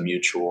of just a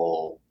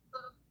mutual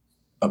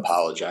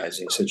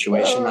apologizing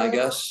situation, I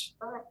guess.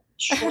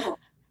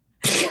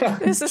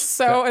 This is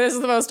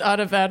the most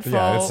uneventful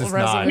Yeah, this is not.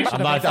 resolution. I'm of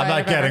a not fight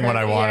I've getting ever what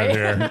I heard. wanted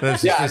Yeah.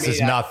 here. This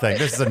is nothing.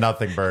 This is a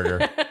nothing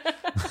burger.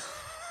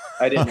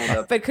 I didn't end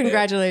up. But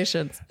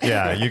congratulations.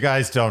 Yeah, you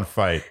guys don't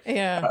fight.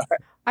 Yeah.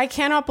 I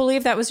cannot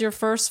believe that was your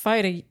first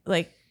fight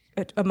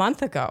a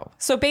month ago.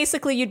 So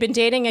basically you'd been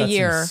dating a That's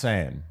year.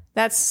 insane.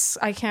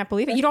 I can't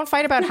believe it. You don't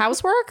fight about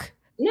housework?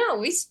 No,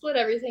 we split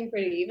everything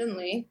pretty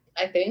evenly,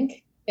 I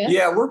think.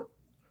 Yeah,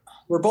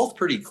 we're both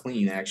pretty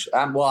clean, actually.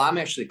 I'm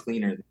actually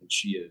cleaner than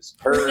she is.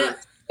 Her.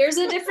 There's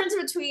a difference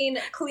between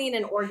clean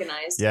and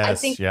organized. Yes, I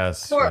think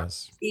yes.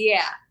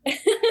 Yeah.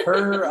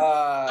 Her.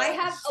 I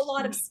have a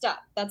lot of stuff.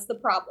 That's the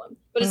problem.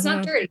 But it's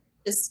not dirty.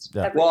 Just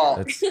Yeah. everywhere. Well,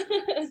 It's-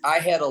 I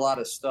had a lot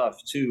of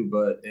stuff too,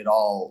 but it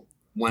all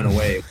went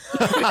away.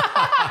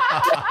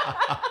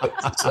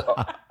 So,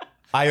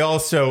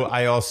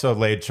 I also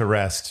laid to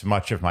rest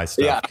much of my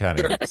stuff, Yeah.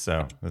 Kenny.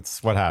 So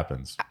that's what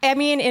happens. I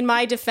mean, in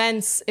my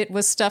defense, it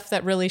was stuff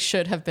that really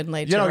should have been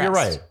laid to rest. You're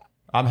right.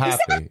 I'm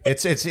happy.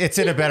 It's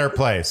in a better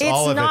place. It's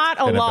All of not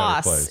it's a in better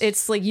loss. place.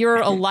 It's like you're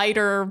a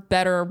lighter,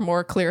 better,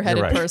 more clear-headed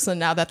You're right. person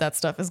now that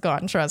stuff is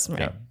gone. Trust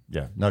me.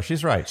 Yeah. No,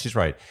 she's right. She's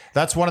right.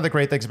 That's one of the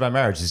great things about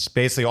marriage is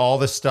basically all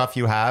the stuff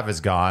you have is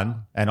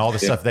gone and all the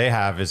stuff they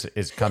have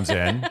is comes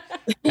in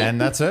and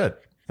that's it.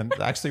 And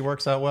it actually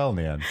works out well in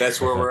the end. that's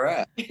where we're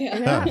at.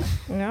 Yeah.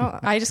 No,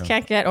 I just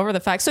can't get over the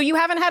fact. So you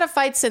haven't had a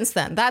fight since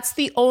then. That's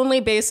the only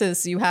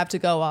basis you have to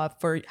go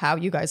off for how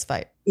you guys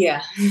fight.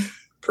 Yeah.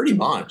 Pretty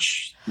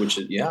much, which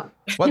is, yeah.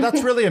 Well,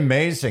 that's really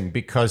amazing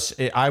because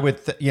I would,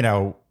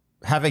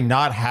 having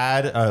not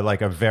had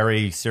a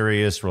very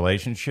serious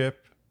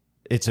relationship,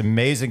 it's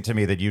amazing to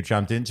me that you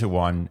jumped into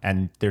one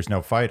and there's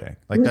no fighting.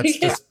 Like that's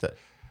just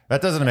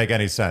that doesn't make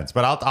any sense.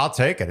 But I'll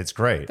take it. It's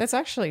great. That's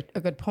actually a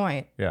good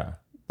point. Yeah.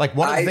 Like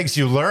one of the things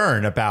you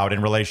learn about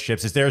in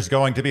relationships is there's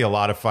going to be a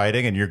lot of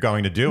fighting and you're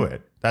going to do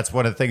it. That's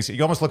one of the things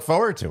you almost look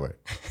forward to it.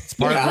 It's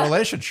part of the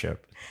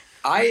relationship.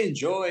 I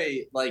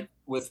enjoy, like,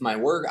 with my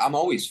work, I'm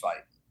always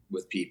fighting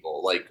with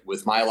people. Like,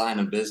 with my line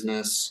of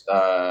business,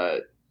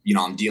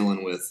 I'm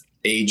dealing with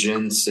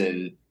agents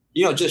and,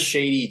 just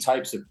shady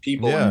types of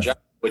people in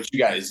general, which you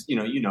guys,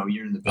 you're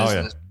in the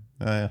business.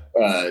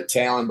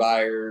 Talent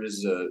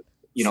buyers,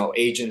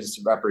 agents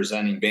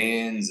representing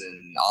bands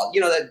and all,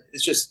 that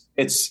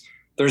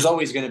there's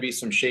always going to be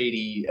some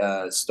shady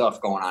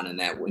stuff going on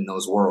in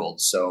those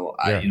worlds. So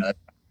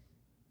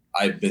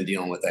I've been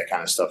dealing with that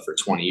kind of stuff for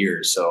 20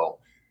 years. So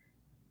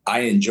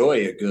I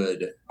enjoy a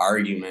good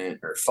argument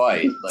or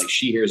fight. Like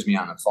she hears me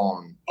on the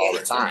phone all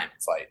the time.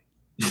 Fight.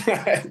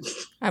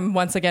 I'm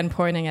once again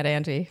pointing at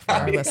Andy for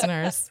our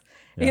listeners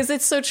because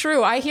it's so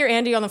true. I hear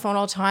Andy on the phone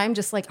all the time.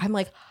 I'm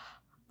like,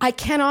 I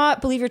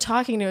cannot believe you're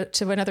talking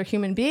to another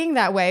human being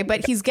that way,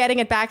 but he's getting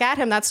it back at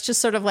him. That's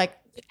just sort of like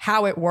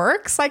how it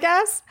works, I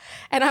guess.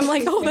 And I'm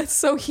like, oh, that's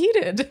so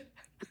heated.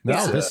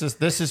 No, this is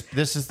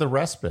the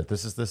respite.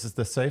 This is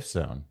the safe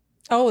zone.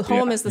 Oh,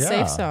 home is the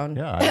safe zone.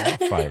 Yeah, I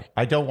don't fight.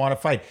 I don't want to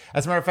fight.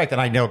 As a matter of fact,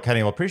 and I know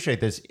Kenny will appreciate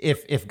this,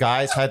 if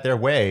guys had their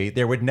way,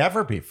 there would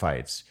never be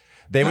fights.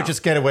 They would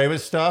just get away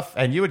with stuff,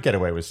 and you would get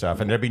away with stuff,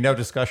 and there'd be no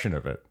discussion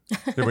of it.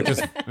 It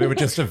would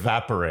just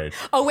evaporate.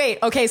 Oh, wait.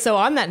 Okay, so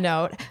on that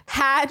note,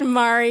 had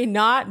Mari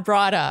not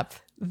brought up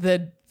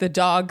the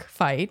dog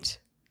fight,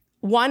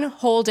 one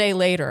whole day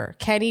later,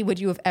 Kenny, would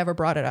you have ever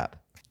brought it up?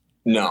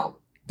 No.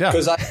 Yeah.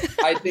 Because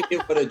I think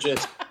it would have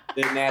just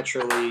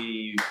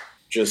naturally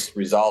just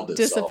resolved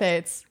itself.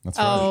 Dissipates. That's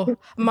right. Oh,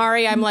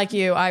 Mari, I'm like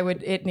you.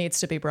 It needs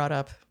to be brought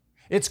up.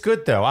 It's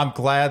good though. I'm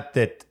glad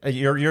that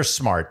you're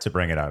smart to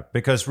bring it up,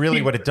 because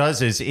really what it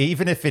does is,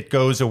 even if it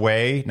goes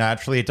away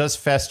naturally, it does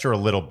fester a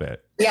little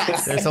bit.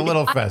 Yes. There's a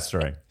little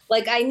festering.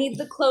 Like, I need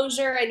the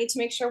closure. I need to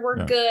make sure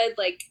we're good.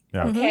 Like,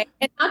 okay.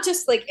 And not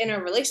just like in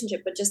a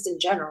relationship, but just in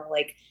general.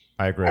 Like,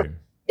 I agree.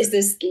 Is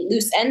this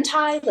loose end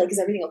tied? Like, is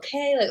everything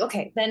okay? Like,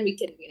 okay, then we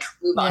can,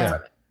 move on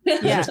from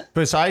it. Yeah.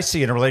 Because I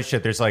see in a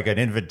relationship, there's like an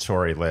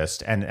inventory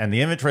list, and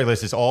the inventory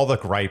list is all the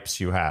gripes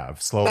you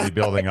have slowly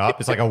building up.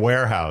 It's like a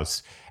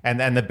warehouse.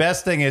 And the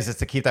best thing is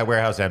to keep that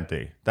warehouse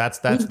empty. That's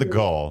the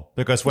goal.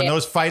 Because when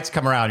those fights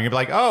come around, you'll be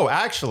like, oh,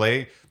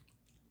 actually,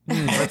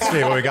 let's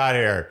see what we got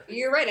here.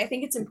 You're right. I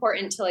think it's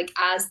important to, like,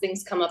 as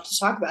things come up, to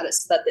talk about it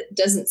so that it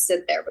doesn't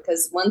sit there,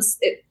 because once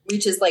it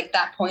reaches like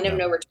that point of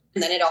no return,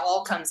 then it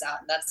all comes out.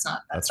 And that's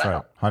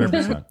right.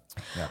 100%.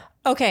 Yeah.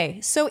 Okay,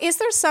 so is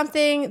there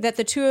something that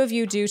the two of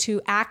you do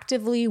to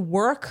actively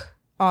work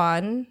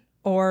on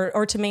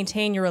or to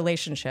maintain your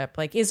relationship?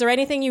 Like, is there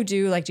anything you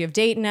do? Like, do you have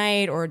date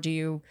night, or do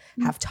you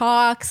have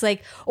talks?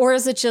 Like, or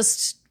is it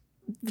just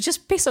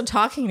based on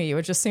talking to you,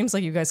 it just seems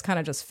like you guys kind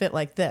of just fit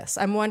like this?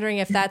 I'm wondering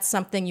if that's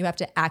something you have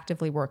to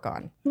actively work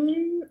on.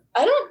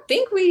 I don't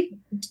think we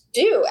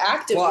do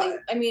actively. Well,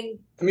 I mean,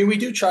 we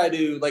do try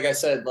to, like I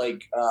said,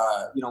 like,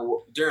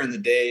 during the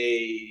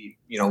day,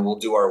 we'll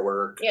do our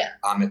work. Yeah.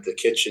 I'm at the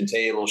kitchen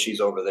table, she's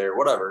over there,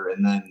 whatever.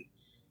 And then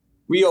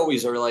we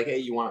always are like,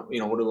 hey, what do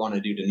we want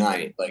to do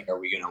tonight? Like, are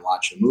we going to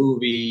watch a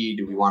movie?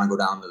 Do we want to go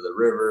down to the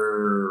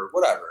river?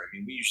 Whatever.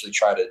 We usually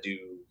try to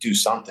do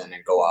something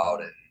and go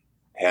out and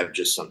have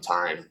just some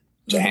time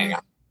to hang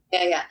out.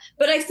 Yeah.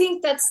 But I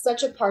think that's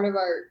such a part of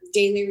our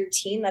daily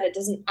routine that it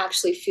doesn't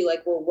actually feel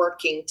like we're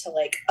working to,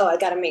 like, oh, I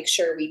got to make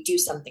sure we do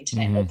something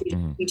today. Like,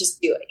 we just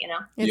do it,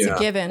 It's a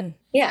given.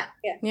 Yeah.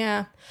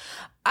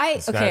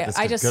 It's a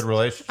good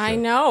relationship. I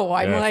know.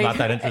 I'm like, it's not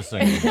that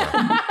interesting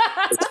anymore.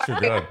 It's too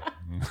good.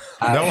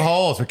 No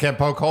holes. We can't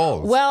poke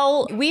holes.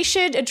 Well, we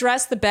should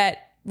address the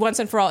bet once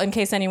and for all, in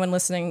case anyone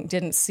listening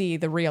didn't see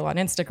the reel on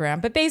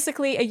Instagram. But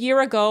basically, a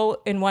year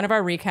ago, in one of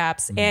our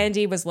recaps,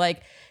 Andy was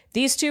like,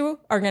 these two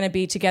are going to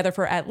be together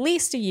for at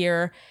least a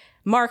year.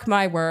 Mark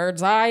my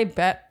words. I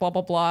bet blah,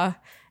 blah, blah.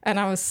 And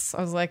I was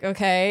like,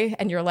 okay.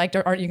 And you're like,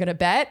 aren't you going to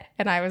bet?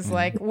 And I was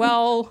like,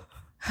 well,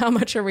 how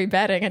much are we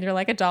betting? And you're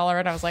like, $1.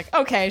 And I was like,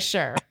 okay,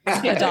 sure,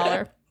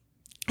 $1.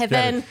 And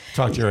then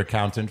talk to your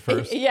accountant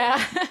first.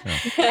 Yeah.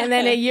 And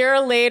then a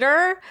year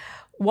later,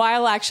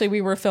 while actually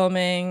we were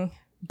filming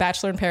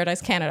Bachelor in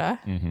Paradise Canada.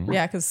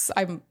 Yeah, because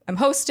I'm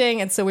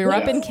hosting. And so we were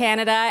up in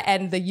Canada,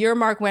 and the year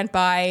mark went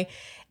by.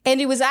 And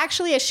it was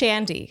actually a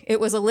shandy. It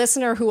was a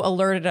listener who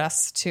alerted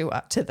us to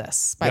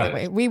this, by the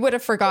way. We would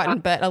have forgotten,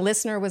 but a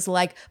listener was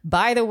like,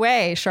 by the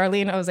way,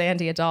 Charlene owes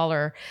Andy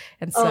 $1.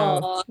 And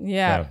so,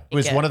 yeah. It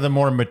was one of the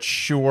more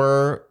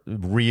mature,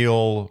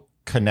 real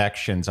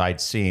connections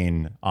I'd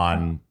seen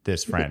on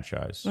this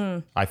franchise.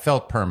 I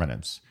felt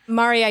permanence.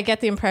 Mari, I get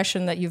the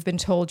impression that you've been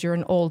told you're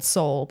an old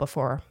soul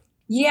before.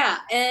 Yeah.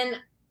 And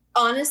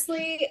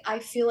honestly, I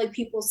feel like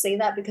people say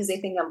that because they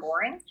think I'm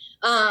boring.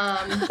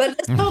 But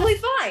that's totally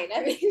fine.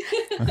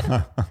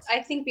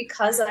 I think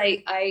because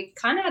I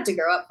kind of had to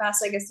grow up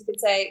fast, I guess you could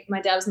say.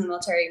 My dad was in the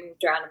military,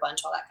 moved around a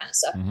bunch, all that kind of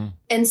stuff.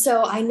 And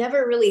so I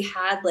never really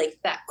had like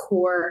that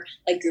core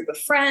like group of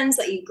friends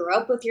that you grew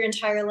up with your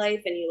entire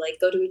life, and you like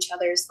go to each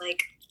other's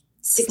like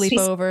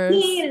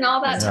sleepovers and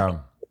all that type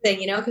of thing,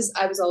 because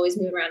I was always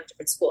moving around to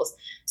different schools.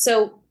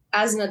 So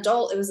as an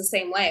adult, it was the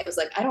same way. It was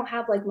like, I don't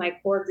have like my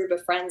core group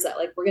of friends that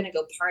like, we're going to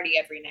go party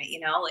every night,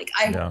 Like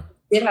I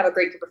did have a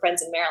great group of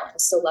friends in Maryland. I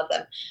still love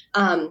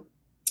them.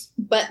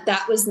 But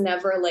that was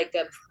never like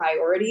a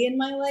priority in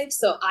my life.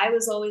 So I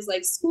was always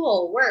like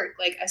school, work.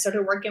 Like I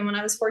started working when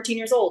I was 14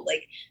 years old.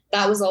 Like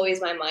that was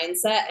always my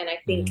mindset. And I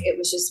think it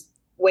was just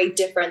way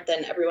different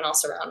than everyone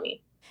else around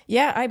me.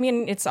 Yeah. I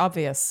mean, it's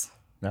obvious.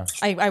 No.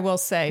 I will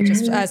say,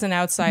 just as an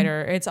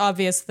outsider, it's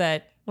obvious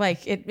that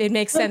like it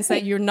makes sense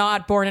that you're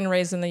not born and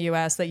raised in the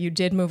U.S., that you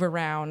did move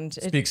around.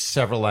 Speaks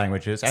several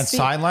languages and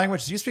sign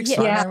language. Do you speak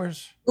sign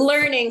language?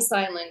 Learning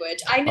sign language.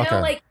 I know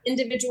like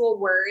individual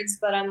words,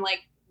 but I'm like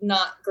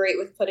not great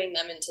with putting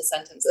them into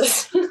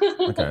sentences.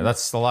 Okay,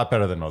 that's a lot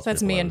better than most.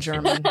 That's people me in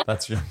understand. German.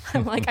 That's you.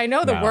 I'm like, I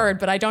know the word,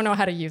 but I don't know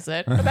how to use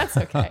it. But that's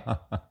okay.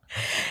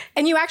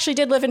 And you actually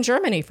did live in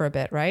Germany for a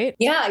bit, right?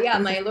 Yeah.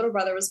 My little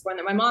brother was born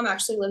there. My mom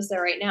actually lives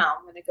there right now.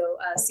 I'm going to go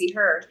see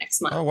her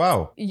next month. Oh,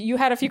 wow. You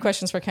had a few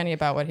questions for Kenny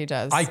about what he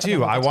does. I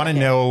do. I want to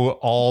know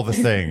all the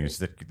things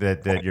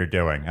that you're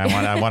doing.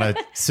 I want a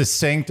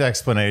succinct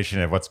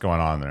explanation of what's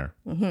going on there.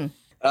 Mm-hmm.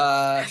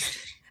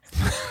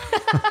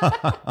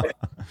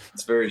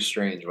 It's very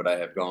strange what I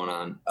have going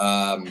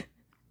on.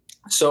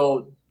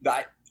 So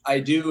I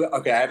do.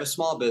 Okay, I have a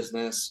small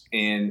business,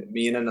 and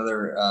me and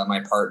another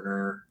my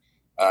partner,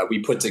 we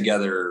put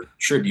together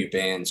tribute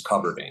bands,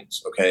 cover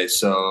bands. Okay,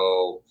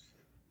 so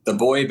the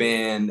boy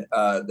band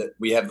that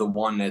we have, the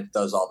one that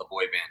does all the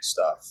boy band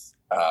stuff,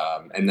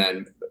 and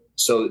then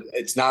so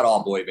it's not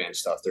all boy band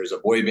stuff. There's a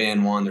boy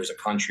band one. There's a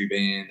country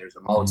band. There's a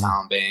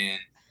Motown band.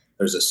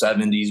 There's a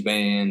 70s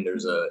band.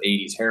 There's a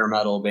 80s hair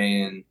metal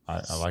band.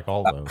 I like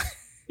all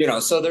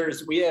those. So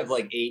we have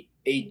like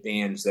eight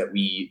bands that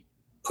we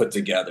put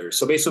together.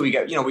 So basically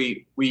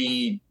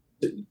we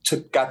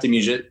got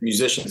the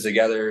musicians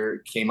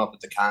together, came up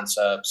with the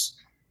concepts,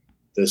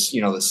 this,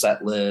 the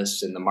set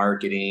list and the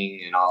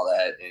marketing and all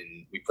that.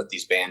 And we put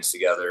these bands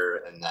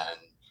together, and then,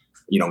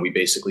 we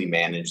basically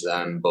manage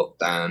them, book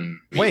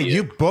them. Wait,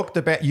 you booked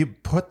the band, you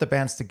put the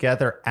bands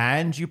together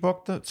and you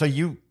booked them? So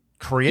you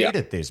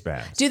created these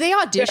bands. Do they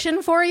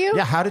audition for you?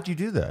 Yeah. How did you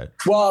do that?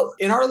 Well,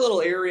 in our little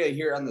area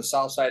here on the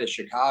south side of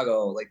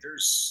Chicago, like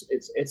there's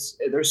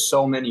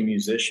so many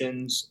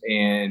musicians,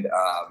 and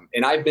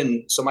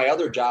so my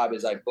other job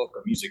is I book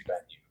a music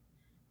venue,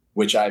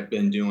 which I've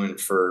been doing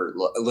for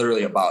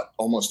literally about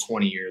almost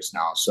 20 years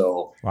now.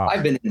 So wow.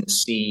 I've been in the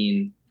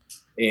scene,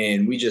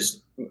 and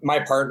my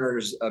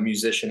partner's a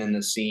musician in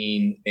the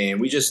scene, and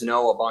we just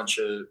know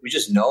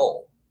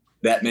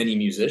that many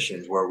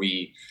musicians where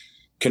we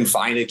can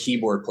find a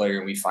keyboard player,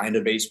 and we find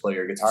a bass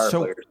player, guitar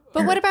player.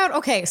 But what about,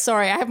 okay,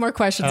 sorry, I have more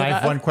questions. I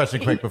have one question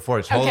quick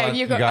before. Hold on.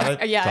 You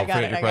got it? Yeah, I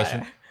got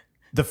it.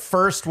 The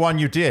first one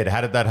you did,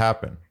 how did that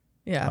happen?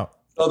 Yeah.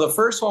 So the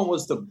first one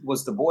was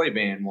the boy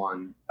band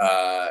one.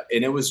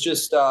 And it was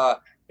just,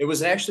 it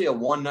was actually a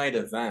one-night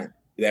event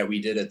that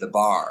we did at the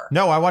bar.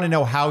 No, I want to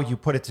know how you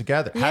put it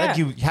together. Yeah.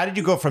 How did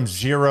you go from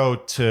zero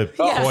to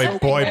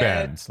boy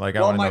bands? Like,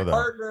 I want to know that. My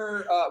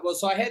partner,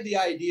 so I had the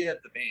idea of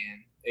the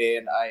band.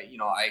 And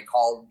I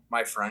called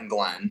my friend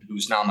Glenn,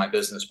 who's now my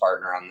business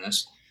partner on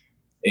this.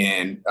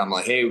 And I'm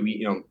like, hey,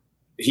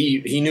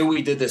 he knew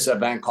we did this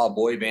event called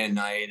Boy Band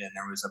Night, and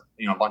there was a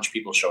bunch of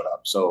people showed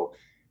up. So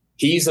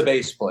he's a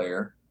bass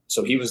player.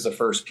 So he was the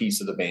first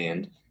piece of the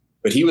band,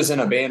 but he was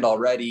in a band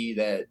already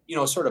that,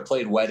 sort of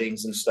played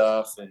weddings and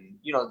stuff. And,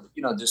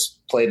 just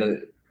played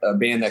a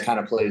band that kind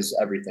of plays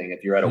everything.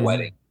 If you're at a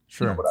wedding,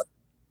 sure. Whatever.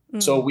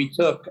 So we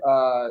took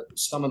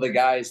some of the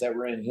guys that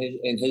were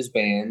in his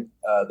band,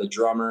 the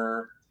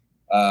drummer,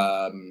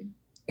 and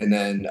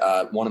then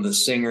one of the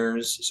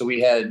singers. So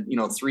we had,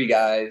 3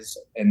 guys,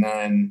 and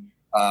then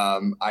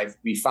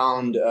we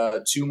found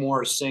 2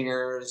 more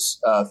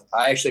singers.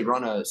 I actually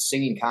run a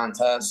singing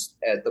contest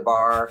at the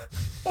bar.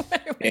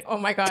 Oh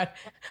my God.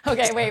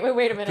 Okay, wait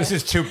a minute. This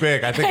is too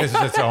big. I think this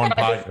is its own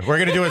podcast. We're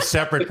going to do a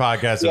separate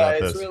podcast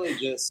about this. It's really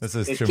just... This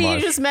is too he much.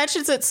 He just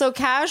mentions it so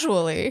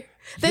casually.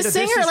 The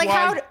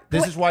singer,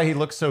 This is why he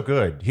looks so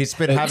good. He's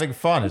been having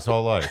fun his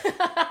whole life.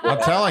 I'm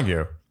telling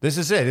you. This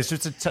is it. It's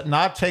just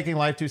not taking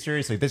life too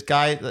seriously. This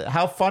guy,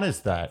 how fun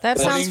is that? That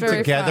sounds very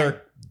together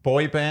fun.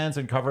 Boy bands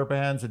and cover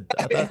bands. And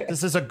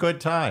this is a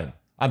good time.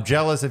 I'm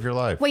jealous of your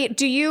life.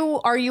 Wait,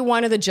 are you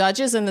one of the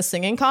judges in the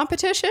singing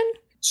competition?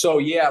 So,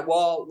 yeah,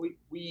 well,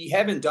 we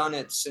haven't done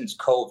it since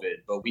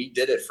COVID, but we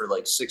did it for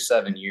like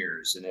 6-7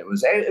 years. And it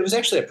was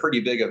actually a pretty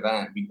big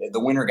event. The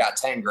winner got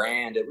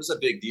 $10,000. It was a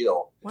big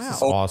deal. Wow. This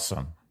is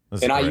awesome.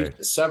 And I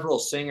used several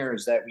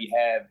singers that we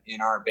have in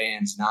our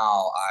bands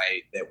now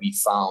that we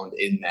found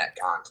in that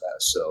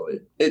contest. So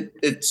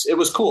it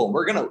was cool.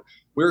 We're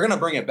gonna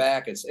bring it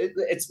back.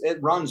 It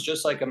runs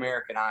just like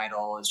American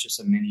Idol. It's just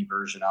a mini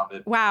version of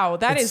it. Wow,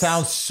 it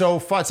sounds so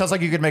fun. It sounds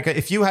like you could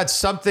if you had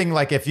something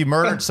like if you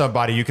murdered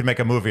somebody, you could make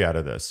a movie out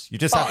of this. You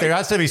just there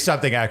has to be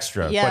something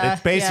extra, but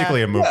it's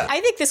basically a movie. I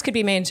think this could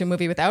be made into a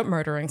movie without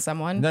murdering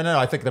someone. No,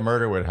 I think the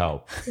murder would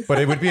help, but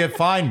it would be a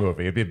fine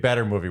movie. It'd be a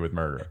better movie with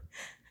murder.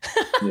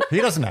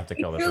 He doesn't have to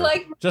kill the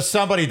person. Just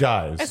somebody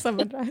dies.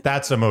 Someone dies.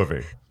 That's a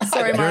movie.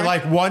 Sorry, You're Mark.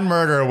 like one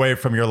murder away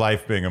from your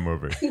life being a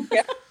movie.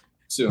 Yeah.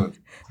 Soon.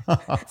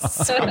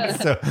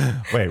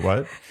 Wait,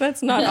 what?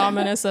 That's not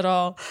ominous at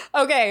all.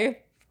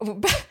 Okay,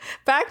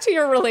 back to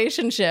your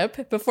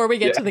relationship before we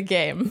get to the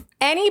game.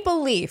 Any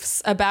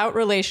beliefs about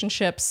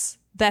relationships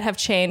that have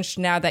changed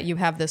now that you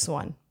have this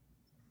one?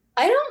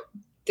 I don't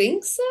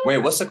think so. Wait,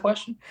 what's the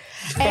question?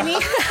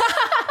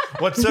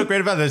 What's so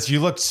great about this?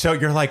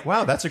 You're like,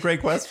 wow, that's a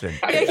great question.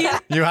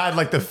 You had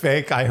like the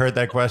fake, I heard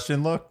that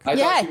question look. I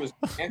thought he was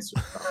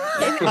answering.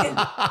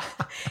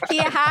 He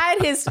had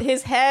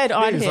his head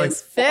on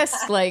his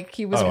fist, like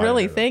he was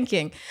really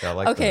thinking. Yeah, I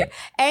like okay,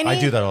 that. I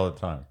do that all the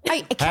time.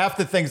 Half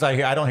the things I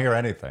hear, I don't hear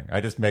anything.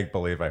 I just make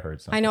believe I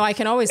heard something. I know. I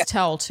can always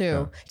tell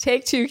too. Yeah.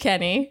 Take two,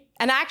 Kenny.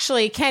 And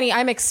actually, Kenny,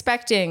 I'm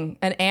expecting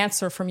an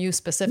answer from you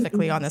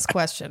specifically on this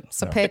question.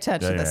 So pay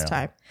attention this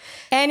time.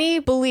 Any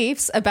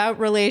beliefs about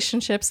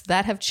relationships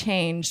that have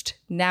changed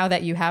now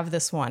that you have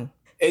this one?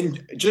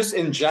 And just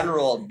in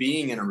general,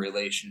 being in a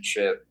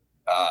relationship,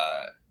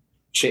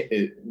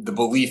 the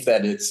belief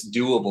that it's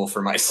doable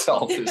for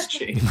myself has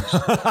changed.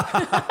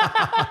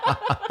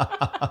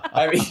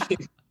 I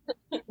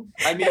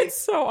mean,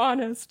 it's so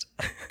honest.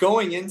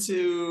 Going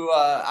into,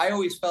 I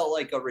always felt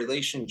like a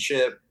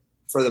relationship,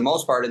 for the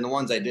most part, and the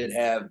ones I did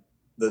have,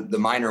 the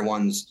minor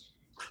ones,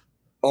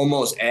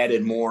 almost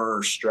added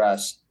more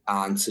stress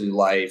onto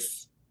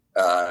life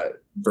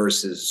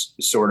versus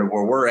sort of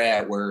where we're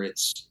at, where it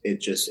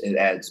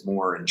adds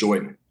more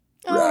enjoyment.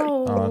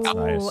 Oh, that's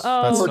nice.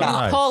 Oh, that's so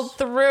nice. Pulled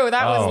through.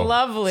 That was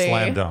lovely.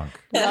 Slam dunk.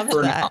 Loved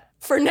that.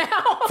 For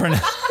now. For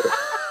now.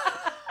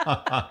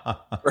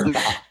 For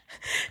now.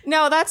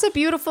 No, that's a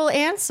beautiful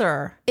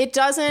answer. It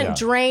doesn't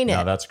drain it.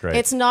 No, that's great.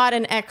 It's not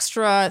an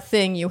extra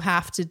thing you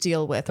have to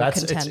deal with or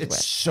contend with.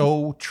 It's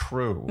so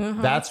true.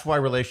 Mm-hmm. That's why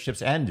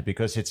relationships end,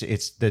 because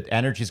it's the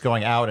energy's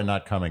going out and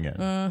not coming in.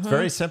 Mm-hmm. It's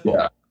very simple.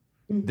 Yeah.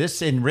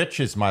 This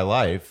enriches my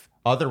life.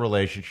 Other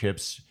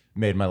relationships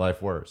made my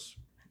life worse.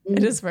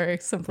 It is very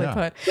simply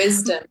put.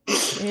 Wisdom.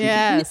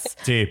 Yes.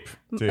 Deep.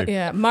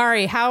 Yeah.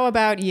 Mari, how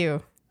about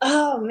you?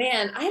 Oh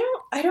man,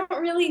 I don't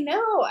really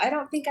know. I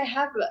don't think I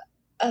have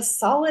a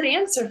solid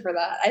answer for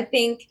that. I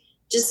think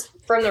just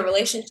from the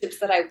relationships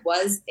that I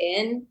was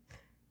in,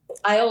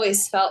 I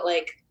always felt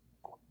like,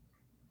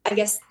 I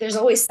guess there's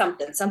always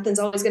something's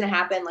always going to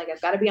happen. Like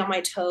I've got to be on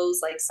my toes.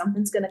 Like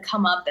something's going to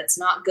come up that's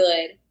not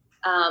good.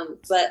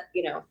 But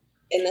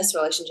in this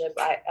relationship,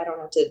 I don't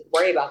have to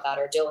worry about that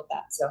or deal with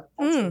that. So,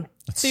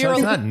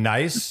 isn't that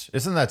nice?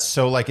 Isn't that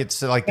so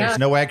it's like there's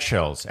no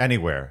eggshells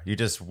anywhere. You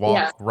just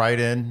walk right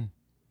in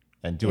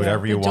and do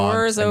whatever you want. The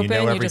door's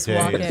open, you just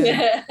walk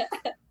in.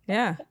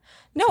 Yeah.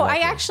 No,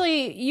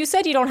 you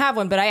said you don't have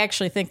one, but I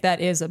actually think that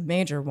is a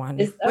major one.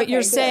 What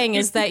you're saying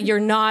is that you're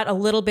not a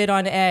little bit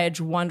on edge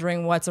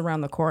wondering what's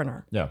around the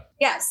corner. Yeah.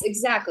 Yes,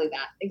 exactly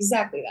that.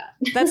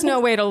 That's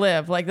no way to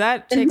live. Like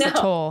that takes a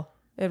toll.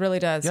 It really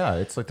does. Yeah,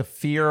 it's like the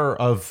fear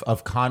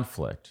of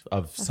conflict,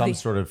 of some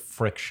sort of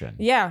friction.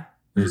 Yeah.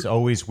 Is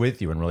always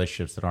with you in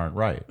relationships that aren't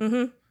right.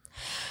 Mm-hmm.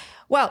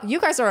 Well, you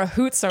guys are a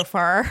hoot so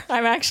far.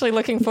 I'm actually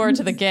looking forward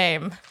to the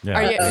game.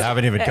 Yeah, we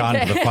haven't even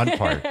gotten to the fun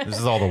part. This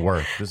is all the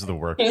work. This is the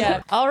work.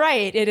 Yeah. All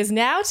right. It is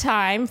now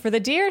time for the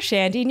Dear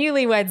Shandy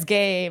Newlyweds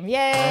game.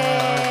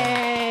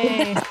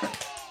 Yay!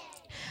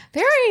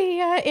 Very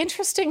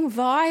interesting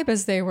vibe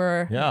as they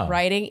were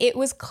writing. It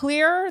was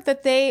clear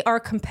that they are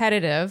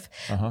competitive.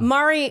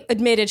 Mari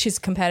admitted she's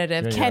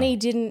competitive. Kenny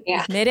didn't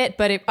admit it,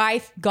 but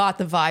I got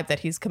the vibe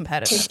that he's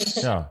competitive.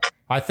 Yeah.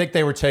 I think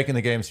they were taking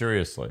the game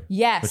seriously.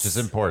 Yes. Which is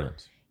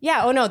important.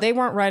 Yeah. Oh, no, they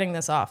weren't writing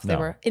this off. They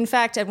were. In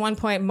fact, at one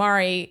point,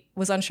 Mari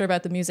was unsure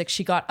about the music.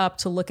 She got up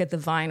to look at the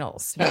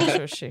vinyls.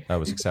 That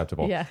was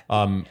acceptable. Yeah.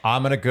 I'm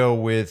going to go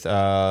with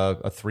a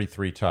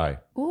 3-3 tie.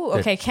 Ooh,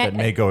 okay. That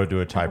may go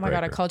to a tiebreaker. Oh my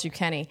God, I called you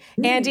Kenny.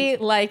 Andy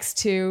likes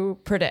to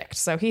predict.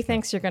 So he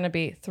thinks you're going to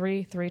be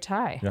 3-3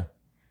 tie. Yeah.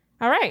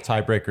 All right.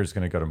 Tiebreaker is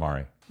going to go to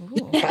Mari.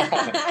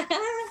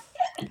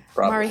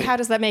 Mari, how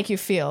does that make you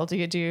feel? Are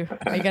you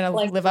going to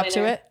live up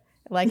to it?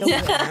 Like a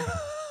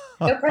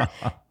winner.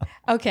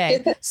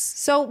 Okay,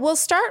 so we'll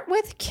start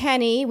with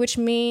Kenny, which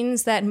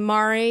means that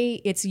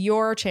Mari, it's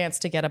your chance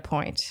to get a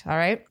point. All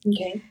right?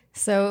 Okay.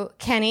 So,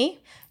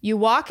 Kenny, you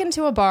walk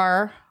into a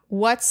bar.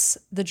 What's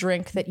the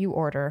drink that you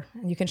order?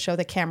 And you can show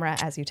the camera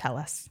as you tell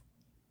us.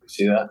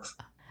 See that?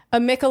 A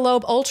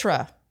Michelob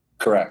Ultra.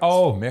 Correct.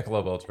 Oh,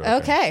 Michelob Ultra.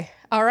 Okay.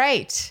 All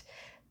right.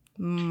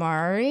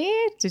 Mari,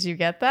 did you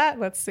get that?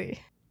 Let's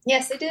see.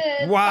 Yes, I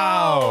did.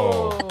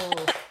 Wow.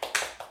 Oh.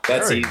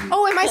 That's easy.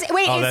 Oh, am I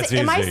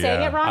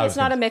saying it wrong? It's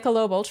not a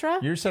Michelob Ultra?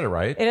 You said it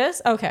right. It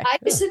is? Okay. I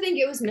used to think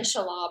it was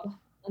Michelob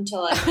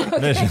until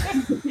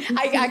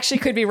I actually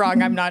could be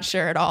wrong. I'm not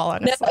sure at all,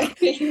 honestly.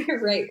 No, you're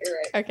right.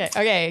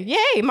 Okay.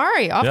 Yay,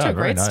 Mari. Off to a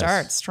great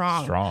start.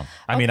 Strong.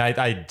 I mean,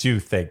 I do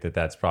think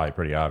that's probably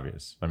pretty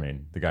obvious. I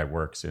mean, the guy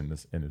works in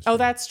this industry. Oh,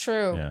 that's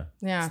true.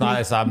 Yeah.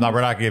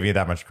 We're not giving you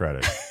that much credit.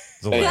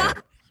 It's a little.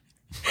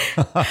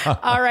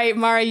 All right,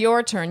 Mari,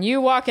 your turn.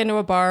 You walk into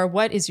a bar.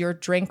 What is your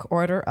drink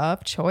order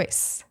of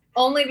choice?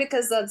 Only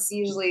because that's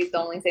usually the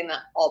only thing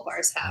that all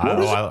bars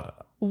have.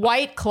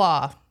 White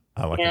Claw.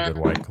 I like a good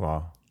White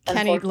Claw.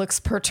 Kenny looks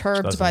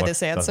perturbed by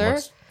this answer.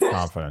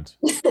 Confident.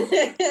 Oh,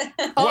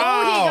 he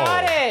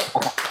got it.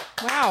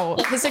 Wow.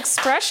 His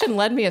expression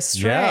led me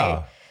astray.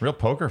 Yeah. Real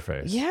poker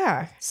face.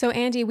 Yeah. So,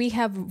 Andy, we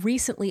have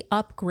recently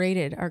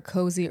upgraded our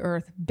Cozy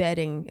Earth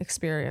bedding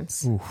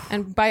experience. Oof.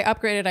 And by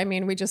upgraded, I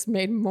mean we just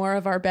made more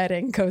of our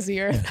bedding Cozy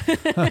Earth.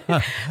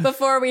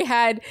 Before we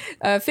had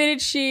a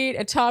fitted sheet,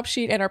 a top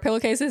sheet, and our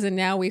pillowcases. And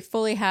now we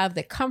fully have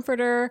the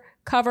comforter,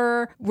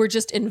 cover. We're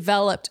just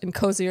enveloped in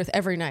Cozy Earth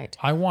every night.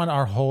 I want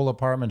our whole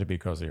apartment to be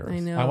Cozy Earth. I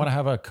know. I want to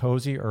have a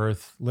Cozy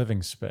Earth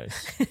living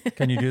space.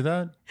 Can you do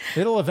that?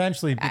 It'll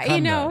eventually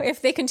become that.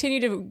 If they continue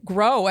to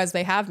grow as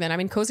they have been. I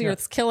mean, Cozy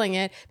Earth's killing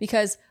it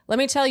because let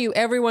me tell you,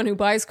 everyone who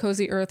buys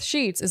Cozy Earth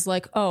sheets is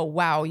like, oh,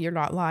 wow, you're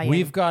not lying.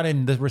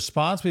 The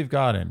response we've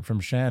gotten from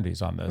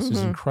Shandy's on this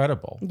is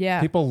incredible. Yeah.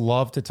 People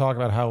love to talk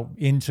about how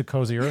into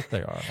Cozy Earth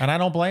they are. And I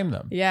don't blame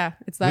them. Yeah,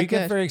 it's that We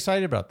good. get very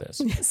excited about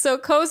this. So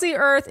Cozy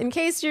Earth, in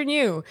case you're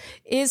new,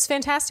 is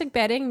fantastic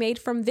bedding made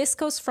from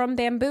viscose from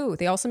bamboo.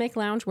 They also make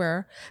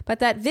loungewear, but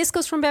that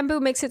viscose from bamboo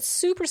makes it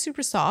super,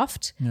 super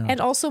soft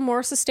and also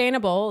more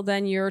sustainable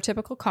than your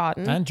typical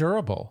cotton. And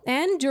durable.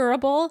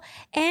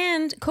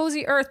 And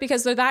Cozy Earth,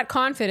 because they're that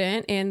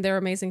confident in their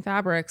amazing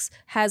fabrics,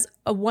 has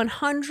a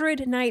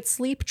 100-night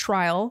sleep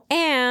trial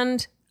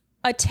and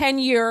a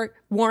 10-year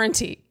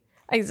warranty.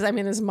 I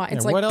mean, it's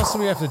like, what else do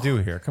we have to do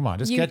here? Come on,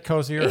 just get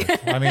Cozy Earth.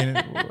 I mean,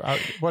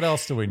 what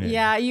else do we need?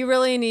 Yeah, you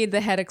really need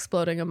the head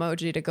exploding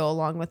emoji to go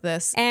along with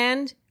this.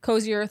 And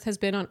Cozy Earth has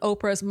been on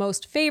Oprah's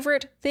most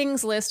favorite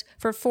things list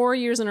for 4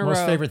 years in a row.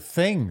 Most favorite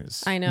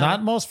things. I know.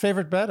 Not most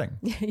favorite bedding.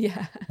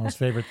 Yeah. Most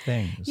favorite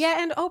things.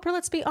 Yeah, and Oprah,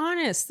 let's be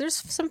honest, there's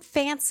some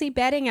fancy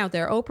bedding out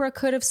there. Oprah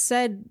could have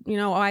said,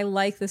 I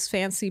like this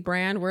fancy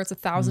brand where it's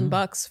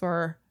 $1,000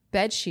 for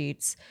bed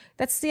sheets.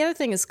 That's the other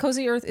thing is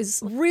Cozy Earth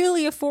is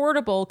really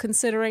affordable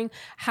considering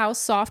how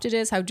soft it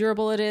is, how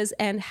durable it is,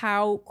 and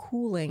how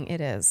cooling it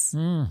is.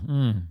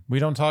 We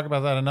don't talk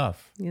about that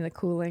enough. The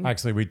cooling.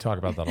 Actually, we talk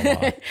about that a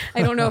lot.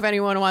 I don't know if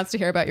anyone wants to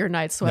hear about your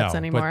night sweats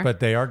anymore. But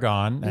they are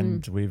gone,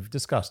 and we've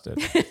discussed it.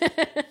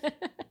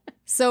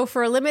 So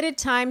for a limited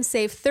time,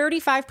 save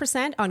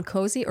 35% on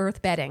Cozy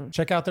Earth bedding.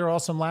 Check out their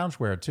awesome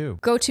loungewear, too.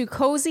 Go to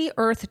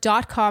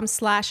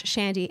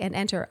cozyearth.com/Shandy and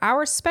enter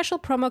our special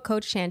promo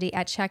code Shandy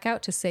at checkout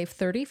to save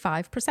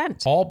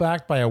 35%. All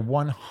backed by a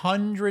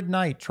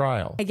 100-night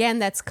trial. Again,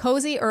 that's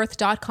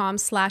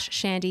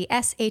cozyearth.com/Shandy,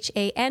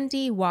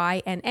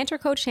 SHANDY, and enter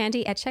code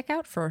Shandy at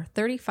checkout for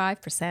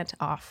 35%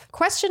 off.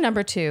 Question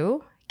number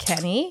 2,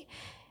 Kenny.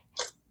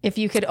 If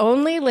you could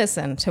only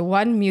listen to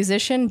one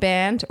musician,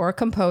 band, or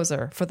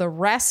composer for the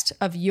rest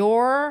of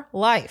your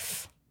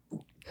life,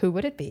 who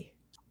would it be?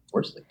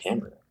 Where's the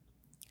camera?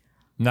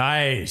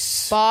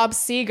 Nice. Bob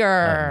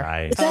Seger.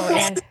 Oh,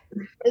 nice. Is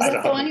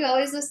that the one you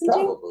always listen to?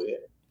 Probably.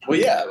 Well,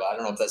 yeah, but I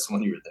don't know if that's the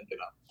one you were thinking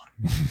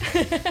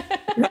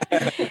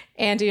of.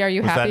 Andy, are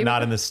you Was happy? that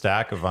not in the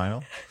stack of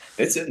vinyl?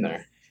 It's in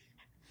there.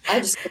 I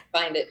just couldn't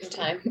find it in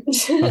time.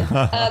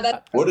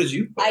 What did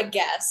you put? I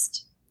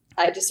guessed.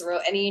 I just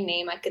wrote any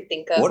name I could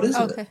think of. What is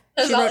Okay.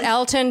 it? She wrote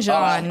Elton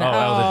John. Oh,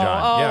 Elton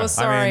John. Oh, Yeah, I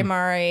sorry, mean,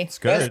 Mari. It's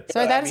good.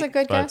 Sorry, that is a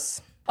good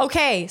guess.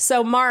 Okay,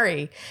 so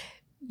Mari,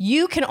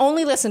 you can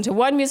only listen to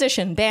one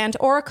musician, band,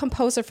 or a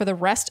composer for the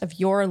rest of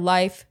your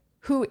life.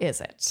 Who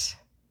is it?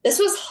 This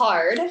was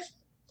hard,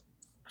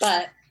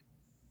 but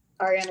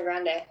Ariana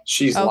Grande.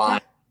 She's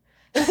lying.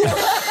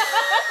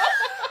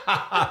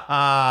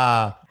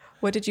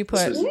 What did you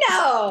put?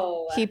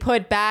 No. He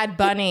put Bad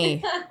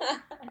Bunny.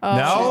 Oh.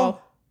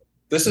 No?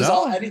 This is No.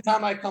 all.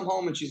 Anytime I come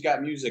home and she's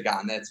got music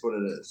on, that's what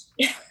it is.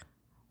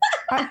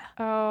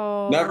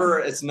 Oh.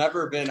 It's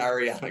never been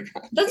Ariana Grande.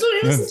 That's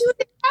what I listen to in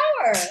the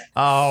shower.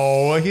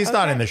 Oh, well, he's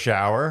not in the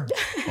shower.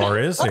 Or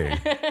is he?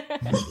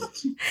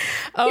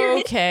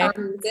 Okay.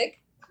 Music.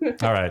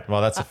 All right.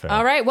 Well, that's a fair.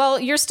 All right. Well,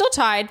 you're still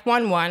tied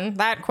 1-1.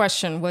 That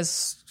question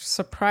was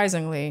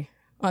surprisingly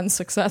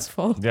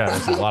unsuccessful. Yeah,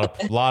 there's a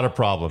lot of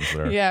problems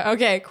there. Yeah.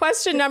 Okay.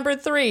 Question number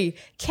 3.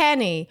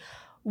 Kenny,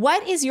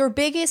 what is your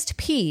biggest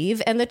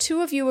peeve? And the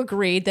two of you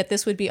agreed that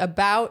this would be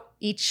about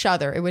each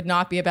other. It would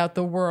not be about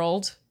the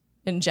world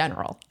in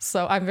general.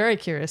 So I'm very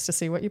curious to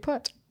see what you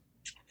put.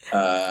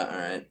 All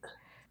right.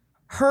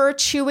 Her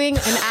chewing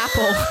an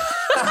apple.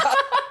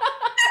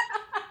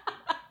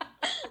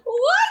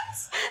 What?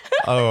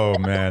 Oh,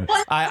 man.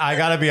 I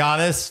got to be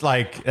honest.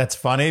 Like, that's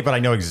funny, but I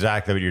know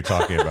exactly what you're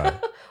talking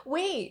about.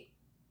 Wait.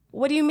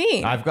 What do you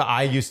mean?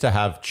 I used to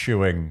have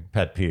chewing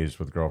pet peeves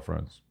with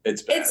girlfriends.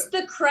 It's bad. It's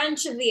the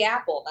crunch of the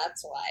apple.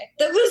 That's why.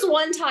 That was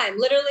one time.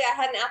 Literally, I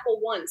had an apple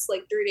once,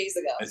 like 3 days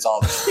ago. It's all.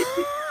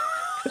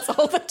 It's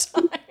all the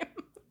time.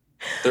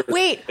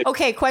 Wait,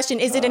 okay, question.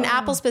 Is it an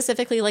apple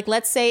specifically? Like,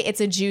 let's say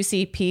it's a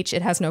juicy peach.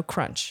 It has no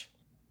crunch.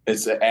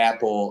 It's an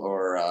apple,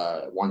 or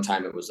one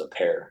time it was a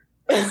pear.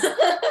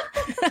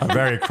 A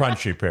very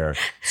crunchy pear.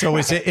 So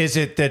is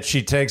it that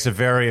she takes a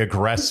very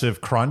aggressive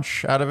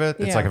crunch out of it?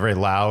 It's Yeah. like a very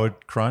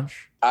loud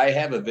crunch? I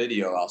have a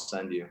video I'll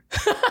send you.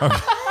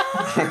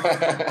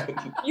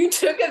 You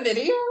took a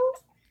video?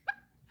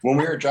 When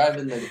we were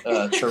driving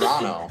to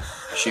Toronto,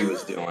 she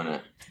was doing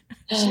it.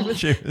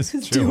 She was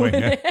chewing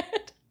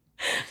it.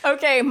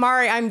 Okay,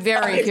 Mari, I'm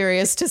very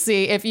curious to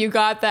see if you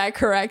got that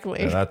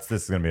correctly. Yeah, this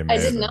is going to be I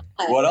amazing. did not.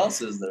 What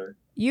else is there?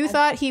 You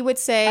thought he would I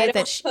say don't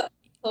that she... put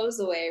clothes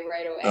away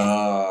right away.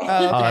 Oh, Oh,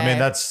 I okay. mean,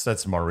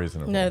 that's more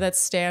reasonable. No, that's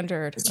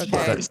standard.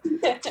 Okay.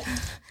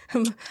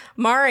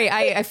 Mari,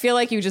 I feel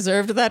like you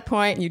deserved that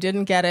point. You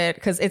didn't get it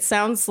because it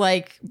sounds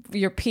like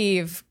your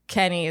peeve,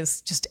 Kenny,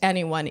 is just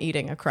anyone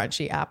eating a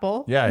crunchy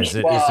apple. Yeah, is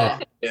it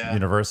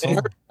universal? In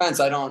her defense,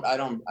 I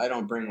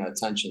don't bring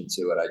attention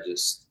to it.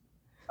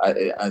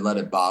 I let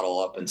it bottle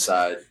up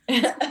inside.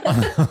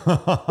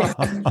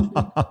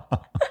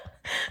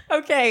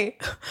 Okay,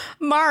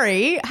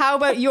 Mari, how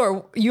about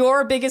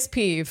your biggest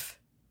peeve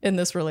in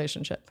this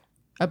relationship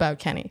about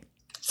Kenny?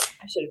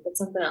 I should have put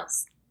something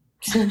else.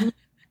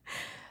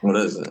 What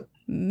is it?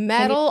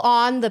 Metal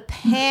on the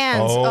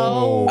pants.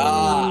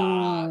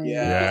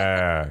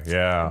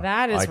 Yeah.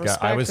 That is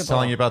respectable. I was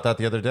telling you about that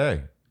the other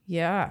day.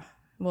 Yeah.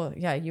 Well,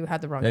 yeah, you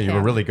had the wrong. Yeah, you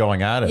were really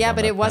going at it. Yeah,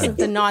 but it wasn't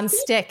the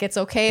non-stick. It's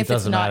okay if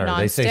it's not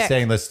non-stick. They say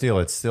stainless steel.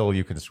 It's still,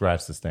 you can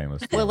scratch the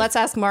stainless steel. Well, let's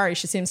ask Mari.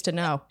 She seems to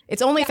know.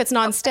 It's only if it's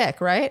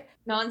non-stick, right?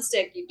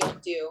 Non-stick, you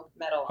don't do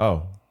metal on.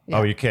 Oh. Yeah.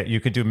 Oh, you can't. You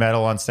could do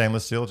metal on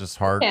stainless steel, just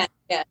hard.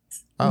 Yeah.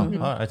 Oh,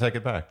 I take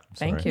it back.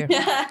 Thank you.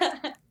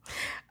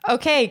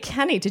 Okay,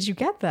 Kenny, did you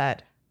get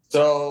that?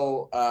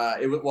 So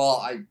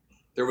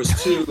there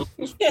was two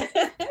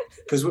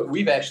because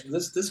we've actually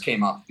this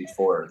came up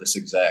before, this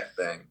exact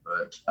thing,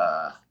 but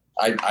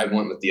I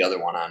went with the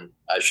other one on.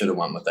 I should have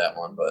went with that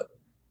one, but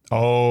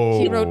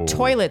he wrote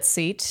toilet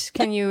seat.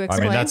 Can you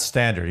explain? I mean, that's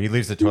standard. He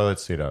leaves the toilet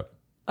seat up.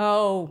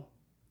 Oh,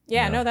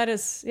 yeah. No, that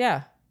is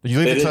You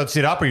leave the toilet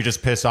seat up, or you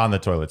just piss on the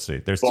toilet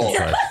seat? There's two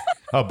sides.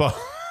 Oh, both.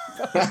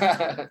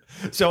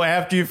 So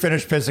after you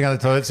finish pissing on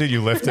the toilet seat,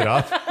 you lift it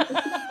up.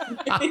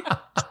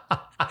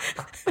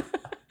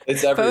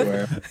 It's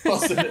everywhere.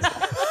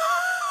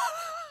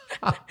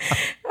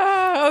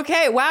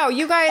 Okay. Wow.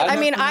 You guys.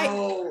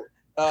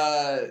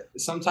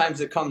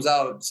 Sometimes it comes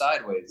out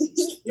sideways.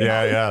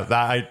 Yeah.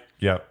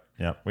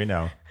 We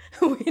know.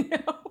 We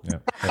know.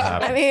 Yeah,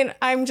 I mean,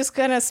 I'm just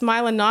gonna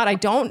smile and nod. I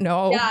don't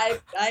know. Yeah,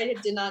 I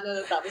did not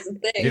know that was a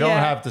thing. You don't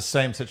have the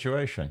same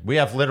situation. We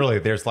have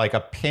there's like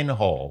a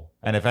pinhole,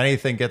 and if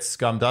anything gets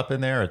scummed up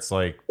in there, it's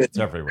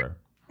everywhere.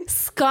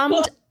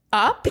 Scummed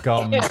up?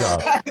 Gummed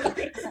up.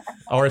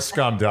 Or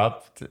scummed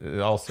up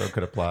also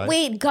could apply.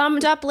 Wait,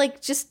 gummed up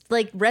just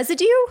like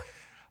residue?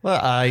 Well,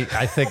 I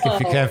think if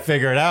you can't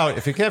figure it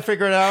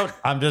out,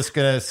 I'm just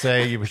going to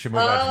say we should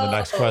move on to the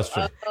next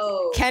question.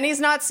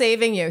 Kenny's not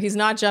saving you. He's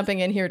not jumping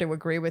in here to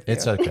agree with you.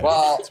 It's okay.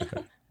 Well, it's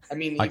okay. I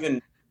mean,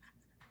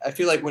 I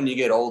feel like when you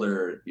get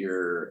older,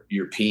 your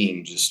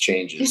peeing just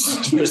changes.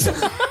 This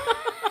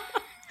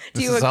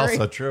is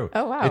also true.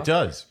 Oh, wow. It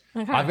does.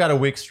 Okay. I've got a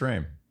weak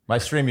stream. My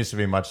stream used to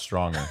be much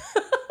stronger.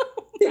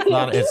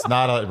 It's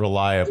not a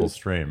reliable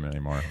stream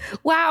anymore.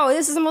 Wow,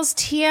 this is the most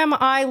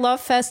TMI love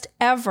fest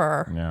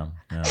ever. Yeah.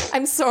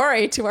 I'm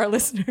sorry to our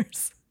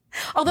listeners.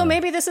 Although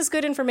maybe this is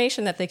good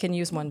information that they can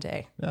use one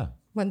day. Yeah.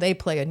 When they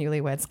play a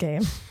Newlyweds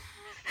game.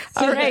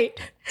 All right.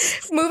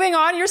 Moving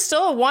on, you're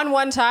still a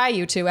 1-1 tie,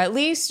 you two. At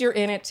least you're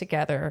in it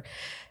together.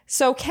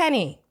 So,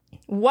 Kenny,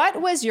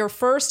 what was your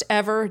first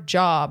ever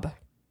job?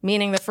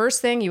 Meaning the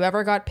first thing you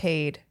ever got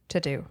paid to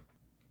do.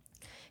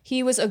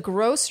 He was a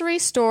grocery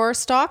store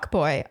stock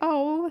boy.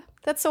 Oh,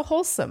 that's so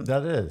wholesome.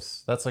 That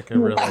is. That's like a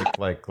really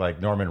like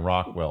Norman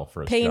Rockwell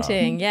for a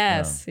painting. job.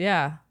 Yes.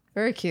 Yeah.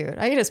 Very cute.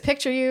 I can just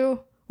picture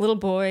you, little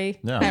boy.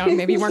 Yeah. I don't know,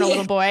 maybe you weren't a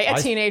little boy,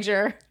 a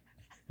teenager.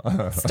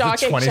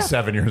 Stocking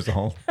 27 years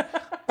old.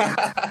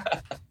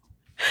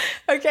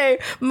 Okay.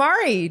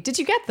 Mari, did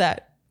you get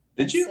that?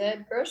 Did you?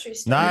 Said grocery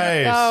store.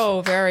 Nice.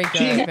 Oh, very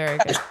good. Very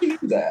good. She knew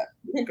that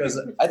because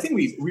I think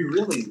we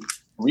really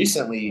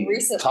recently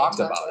talked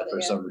about it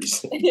for some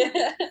reason.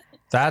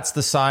 That's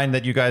the sign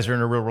that you guys are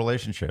in a real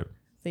relationship.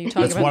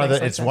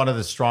 It's one of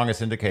the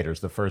strongest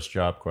indicators. The first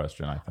job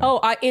question, I think. Oh,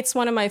 it's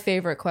one of my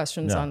favorite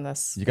questions on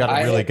this. You got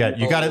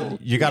to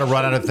you got to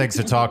run out of things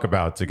to talk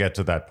about to get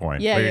to that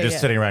point. Yeah, where you're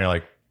just sitting around, you're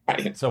like,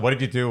 so what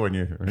did you do when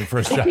your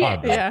first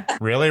job? Yeah.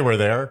 Really? We're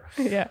there?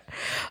 Yeah.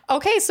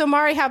 Okay, so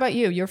Mari, how about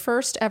you? Your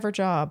first ever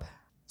job?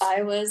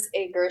 I was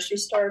a grocery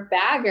store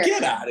bagger.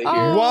 Get out of here!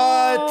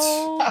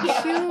 Oh,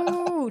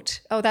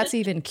 cute. Oh, that's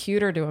even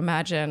cuter to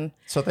imagine.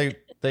 So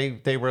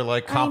they were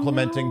like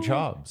complimenting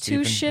jobs.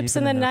 Two ships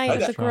in the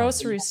night at the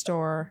grocery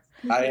store.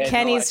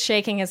 Kenny's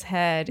shaking his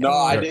head. No,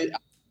 I did.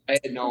 I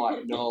had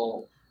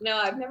no. No,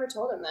 I've never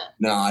told him that.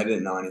 No, I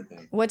didn't know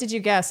anything. What did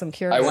you guess? I'm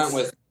curious. I went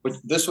with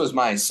this was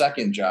my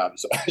second job,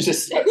 so I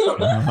just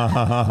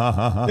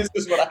this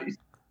is what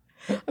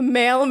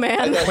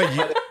mailman.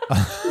 I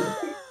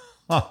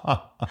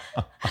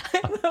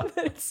I love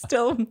that it's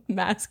still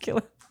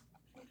masculine.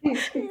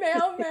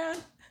 Mailman.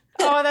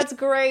 Oh, that's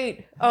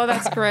great. Oh,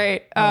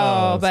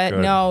 but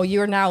good. No,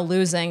 you're now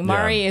losing.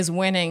 Mari is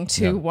winning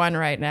 2-1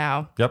 right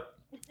now. Yep.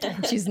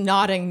 She's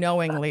nodding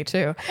knowingly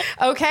too.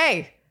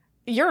 Okay.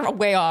 You're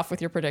way off with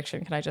your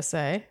prediction, can I just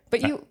say?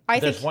 But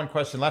there's one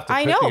question left.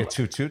 I know. Be a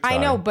 2-2 tie. I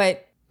know,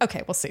 but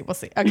okay, we'll see.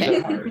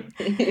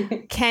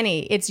 Okay.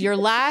 Kenny, it's your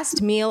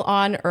last meal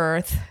on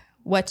Earth.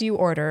 What do you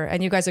order?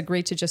 And you guys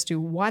agreed to just do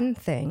one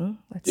thing.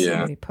 Let's see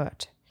what he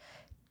put.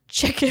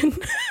 Chicken.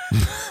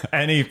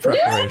 Any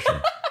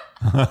preparation.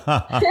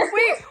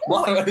 Wait.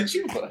 What did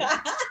you put?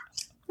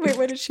 Wait,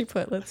 what did she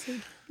put? Let's see.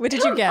 What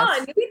did you guess? Come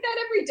on, you eat that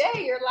every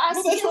day. Your last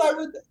Well, that's meal what I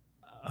would.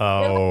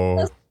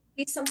 Oh,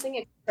 be something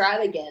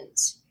extravagant.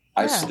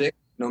 I stick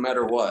no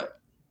matter what.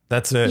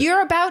 that's it.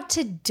 You're about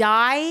to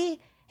die,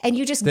 and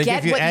you just They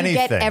get give you what you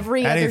get anything.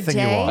 every other Anything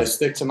you day. want. I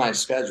stick to my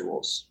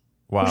schedules.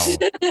 Wow.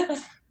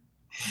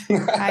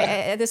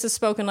 This is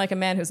spoken like a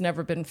man who's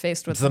never been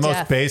faced with It's the death.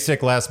 most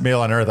basic last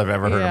meal on earth I've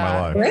ever heard in my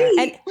Yeah. life. Great.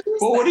 And-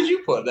 Well, what did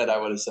you put that I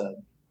would have said?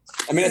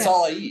 I mean, it's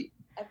all I eat.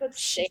 I put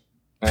steak.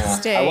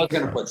 Steak. I was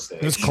going to put steak.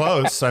 It was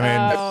close. I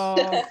mean,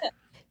 Oh.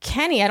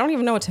 Kenny, I don't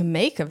even know what to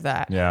make of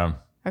that. yeah.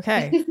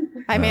 Okay.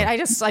 I mean, I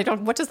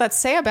don't, what does that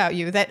say about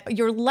you? That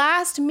your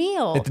last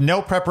meal. It's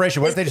no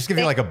preparation. What if they just give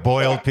you like a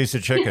boiled piece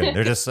of chicken?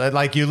 They're just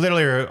like, you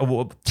literally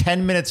are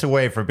 10 minutes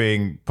away from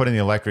being put in the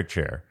electric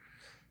chair.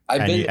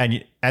 I've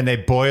been, And they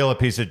boil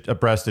a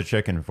breast of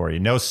chicken for you.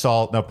 No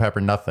salt, no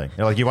pepper, nothing.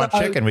 They're like, you want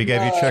chicken? We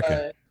gave you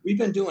chicken. We've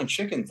been doing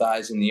chicken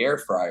thighs in the air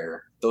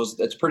fryer.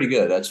 That's pretty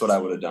good. That's what I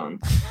would have done.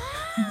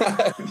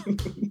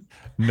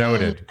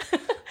 Noted.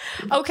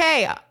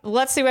 Okay,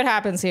 let's see what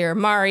happens here.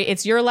 Mari,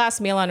 it's your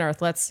last meal on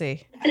earth. Let's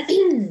see.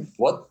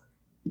 What?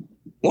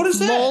 What is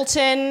that?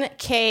 Molten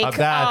cake.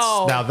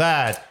 Now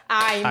that,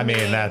 I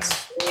mean,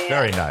 that's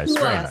very nice.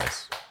 Very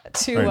nice.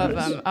 two very of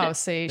nice. them. Oh,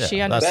 see, Yeah, she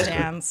that's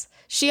understands.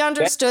 She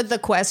understood the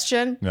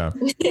question. Yeah.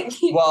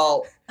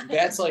 Well,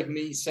 that's like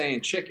me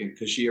saying chicken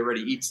because she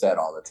already eats that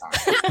all the time.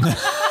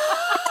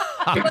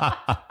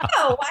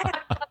 Oh, I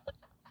have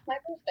my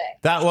birthday.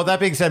 That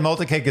being said,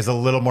 molten cake is a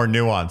little more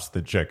nuanced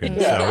than chicken.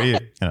 So, you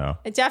know.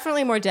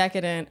 Definitely more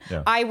decadent.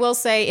 Yeah. I will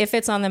say, if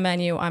it's on the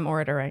menu, I'm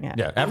ordering it.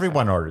 Yeah,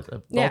 everyone orders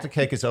it. Molten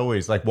cake is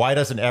always like, why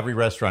doesn't every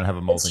restaurant have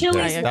a molten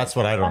Chili's. cake? That's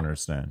what I don't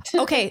understand.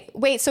 Okay,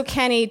 wait. So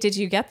Kenny, did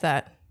you get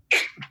that?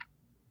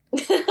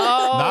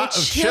 Oh, Not-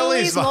 Chili's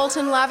Chili's-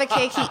 molten lava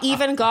cake. He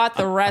even got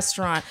the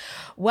restaurant.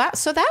 Wow.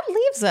 So that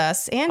leaves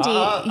us, Andy.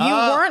 You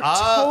weren't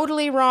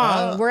totally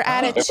wrong. We're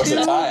at a It was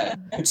a tie.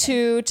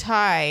 2-2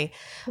 tie.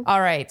 All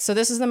right. So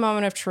this is the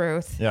moment of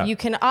truth. Yeah. You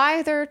can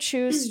either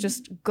choose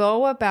just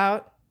go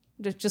about,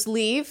 just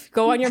leave,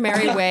 go on your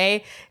merry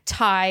way,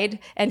 tied,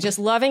 and just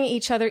loving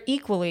each other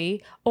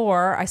equally,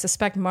 or I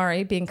suspect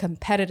Mari, being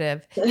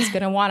competitive, is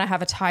going to want to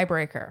have a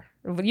tiebreaker.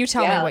 You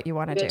tell me what you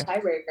want to do.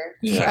 Tiebreaker.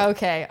 Yeah.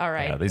 Okay, all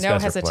right. Yeah, these no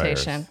guys are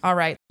hesitation. players. All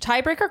right.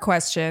 Tiebreaker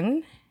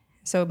question.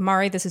 So,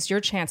 Mari, this is your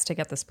chance to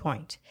get this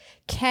point.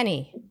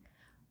 Kenny,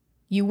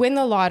 you win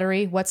the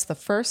lottery. What's the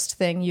first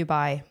thing you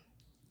buy?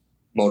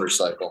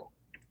 Motorcycle.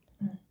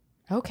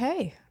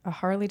 Okay, a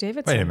Harley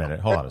Davidson. Wait a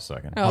minute. Hold on a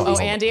second. Oh, Hold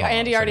on Andy a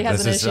already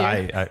has second.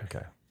 an issue.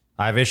 Okay.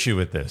 I have issue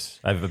with this.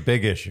 I have a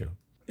big issue.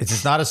 This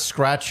is not a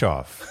scratch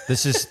off.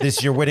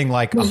 This you're winning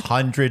like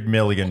 $100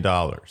 million.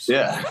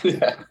 Yeah.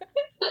 Yeah.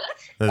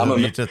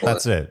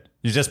 That's it.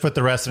 You just put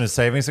the rest in a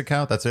savings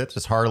account. That's it.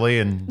 Just Harley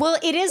and Well,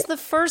 it is the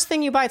first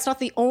thing you buy. It's not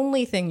the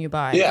only thing you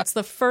buy. Yeah. It's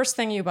the first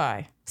thing you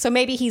buy. So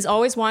maybe he's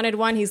always wanted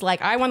one. He's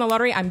like, I won the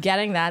lottery. I'm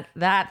getting that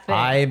thing.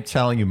 I am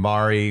telling you,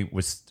 Mari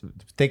was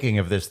thinking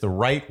of this the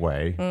right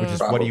way, which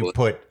is what do you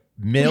Probably. put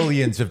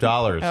millions of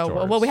dollars Oh,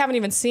 towards? well, we haven't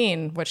even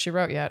seen what she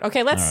wrote yet.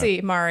 Okay, let's see,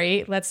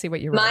 Mari. Let's see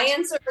what you wrote. My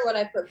answer for what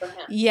I put for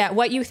him. Yeah,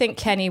 what you think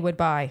Kenny would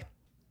buy.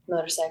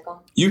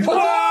 Motorcycle. You put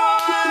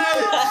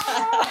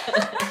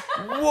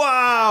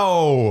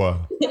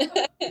Wow,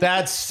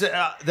 that's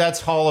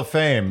Hall of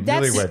Fame.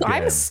 That's, Newlywed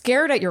I'm game.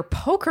 scared at your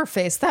poker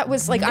face. That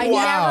was like, I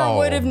Wow. never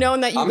would have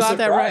known that you I'm got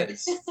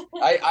surprised.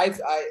 that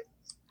right.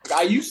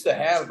 I used to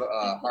have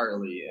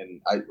Harley,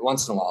 and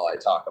once in a while I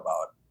talk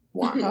about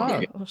one.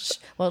 Oh,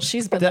 well,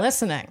 she's been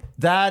listening.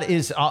 That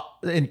is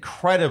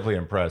incredibly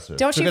impressive.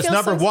 Don't you because feel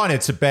number so- one,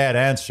 it's a bad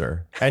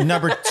answer, and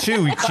number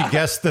two, she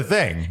guessed the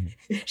thing.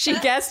 She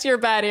guessed your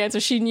bad answer.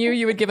 She knew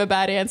you would give a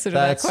bad answer to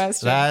that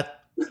question.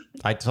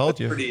 I told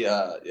you. Pretty,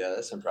 yeah,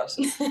 that's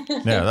impressive.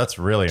 Yeah, that's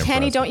really impressive.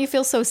 Kenny, don't you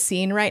feel so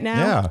seen right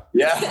now?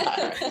 Yeah,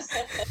 Yeah.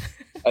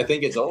 I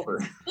think it's over.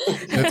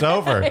 it's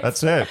over.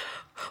 That's it.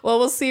 Well,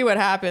 we'll see what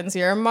happens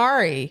here.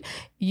 Mari,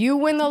 you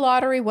win the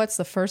lottery. What's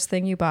the first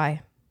thing you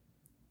buy?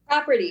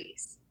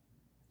 Properties.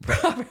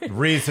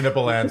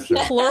 Reasonable answer.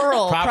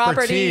 Plural.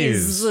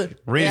 Properties.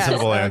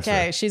 Reasonable Yes, answer.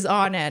 Okay, she's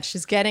on it.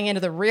 She's getting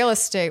into the real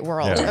estate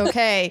world. Yeah.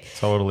 Okay.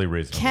 Totally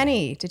reasonable.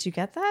 Kenny, did you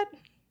get that?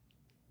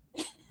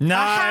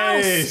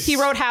 Nice. House. He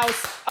wrote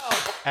house.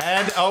 Oh,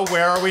 And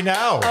where are we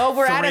now? oh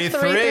we're at a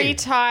 3-3 3-3.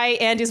 tie.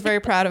 Andy's very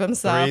proud of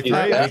himself. 3-3.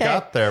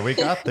 Okay. We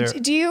got there.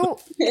 Do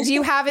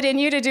you have it in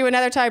you to do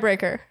another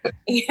tiebreaker?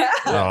 Yeah.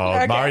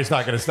 Oh, Mari's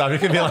not going to stop. It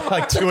could be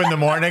like 2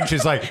 a.m.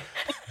 She's like,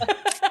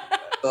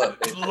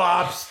 Look,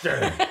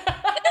 lobster.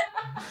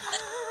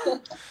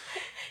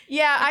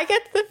 Yeah, I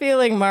get the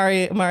feeling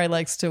Mari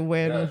likes to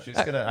win.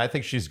 Yeah, I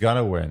think she's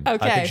gonna win.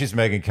 Okay. I think she's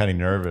making Kenny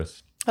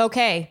nervous.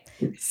 Okay,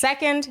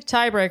 second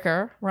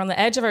tiebreaker. We're on the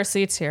edge of our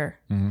seats here.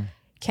 Mm-hmm.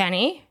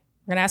 Kenny,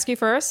 we're going to ask you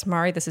first.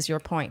 Mari, this is your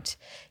point.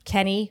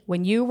 Kenny,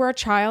 when you were a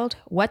child,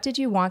 what did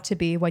you want to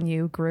be when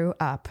you grew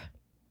up?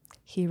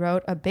 He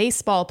wrote a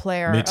baseball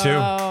player. Me too.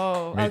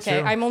 Oh, Me okay.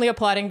 too. I'm only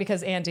applauding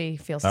because Andy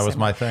feels That the was same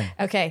my way. thing.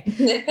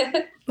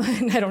 Okay.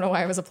 I don't know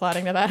why I was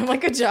applauding to that. I'm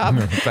like, good job.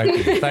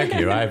 Thank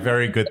you. I have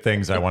very good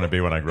things I want to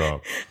be when I grow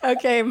up.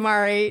 Okay,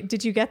 Mari,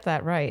 did you get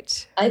that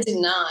right? I did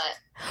not.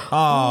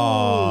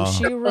 Oh, Ooh,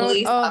 she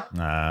wrote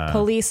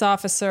police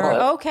officer.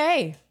 Oh.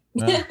 Okay.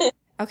 Yeah.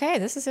 Okay,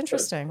 this is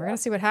interesting. We're gonna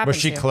see what happens.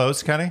 Was she here.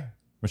 close, Kenny?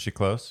 Was she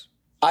close?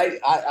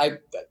 I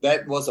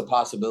that was a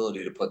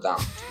possibility to put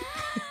down.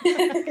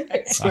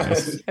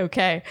 Nice.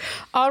 Okay.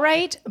 All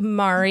right,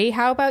 Mari,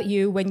 how about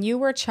you? When you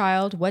were a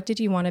child, what did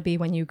you want to be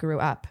when you grew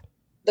up?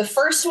 The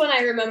first one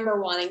I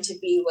remember wanting to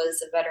be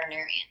was a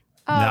veterinarian.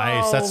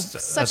 Nice. Oh,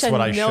 That's such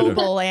what a I should have.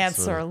 noble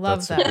answer.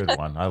 Love that's that. a good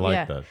one. I like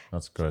Yeah. that.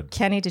 That's good.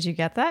 Kenny, did you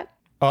get that?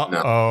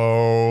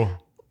 Uh-oh.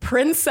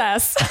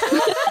 Princess.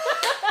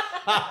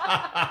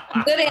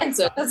 Good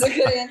answer. That's a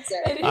good answer.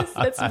 It is.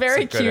 That's That's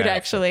very a good cute, answer.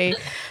 actually.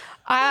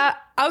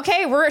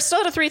 Okay, we're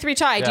still at a 3-3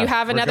 tie. Do you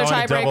have another We're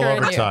going to double tiebreaker in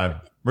you?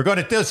 overtime. We're going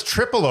to this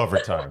triple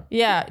overtime.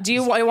 Yeah. Do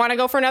you want to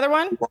go for another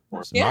one?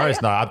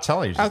 Mari's not. I'm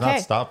telling you, she's not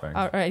stopping.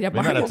 All right. Yeah, We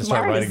might have to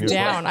start Mari's writing new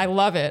down. I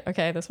love it.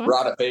 Okay, this one.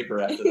 Brought a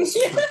paper after this.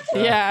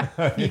 Yeah,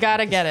 you got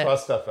to get it.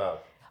 Cross stuff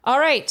out. All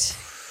right.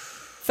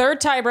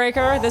 Third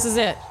tiebreaker. This is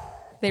it.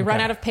 They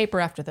run out of paper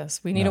after this.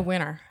 We need a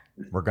winner.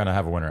 We're going to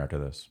have a winner after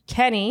this.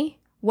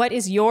 Kenny, what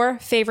is your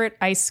favorite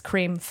ice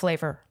cream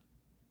flavor?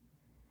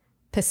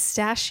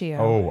 Pistachio.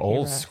 Oh,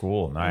 old Hero.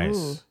 school. Nice.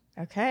 Ooh,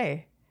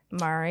 okay.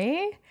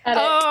 Mari. Got it.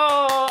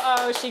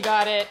 Oh, she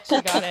got it.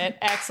 She got it.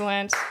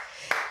 Excellent.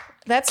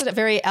 That's a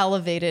very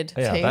elevated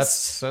Yeah,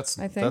 taste. that's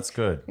I think. that's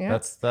good. Yeah.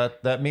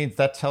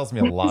 That tells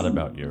me a lot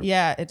about you.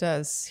 Yeah, it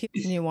does.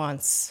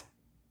 Nuance.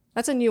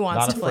 That's a nuanced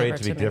Not flavor afraid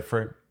to be me.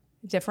 different.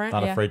 Different.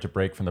 Not yeah. afraid to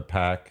break from the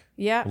pack.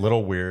 Yeah. A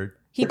little weird.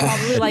 He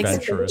probably likes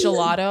Adventurous.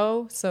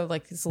 gelato, so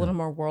like he's a little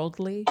more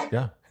worldly.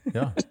 Yeah.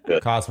 Yeah.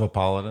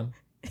 Cosmopolitan.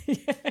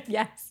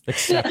 Yes.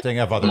 Accepting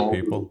of other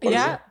people.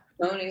 Yeah.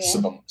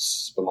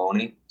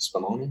 Spumoni.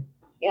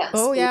 Yes.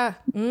 Oh yeah.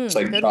 It's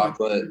like good one.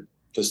 chocolate,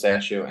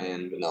 pistachio,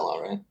 and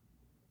vanilla, right?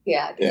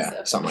 Yeah. I think Yeah,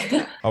 so. something like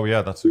that. Oh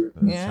yeah, that's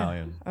Yeah.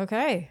 Italian.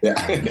 Okay.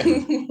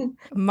 Yeah.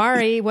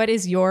 Mari, what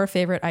is your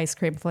favorite ice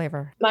cream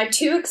flavor? My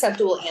two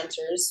acceptable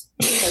answers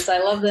because I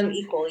love them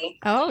equally.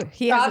 Oh,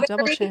 he has a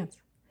double Strawberry chance.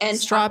 And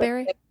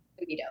Strawberry? chocolate chip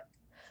cookie dough.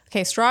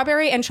 Okay,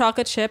 strawberry and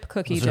chocolate chip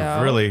cookie Those dough.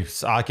 are really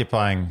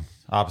occupying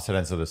opposite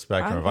ends of the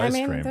spectrum of ice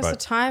cream. There's But a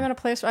time and a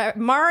place.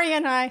 Mari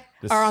and I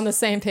This- are on the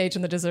same page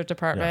in the dessert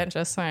department,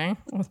 just saying,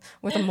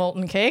 with a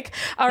molten cake.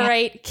 All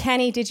right,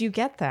 Kenny, did you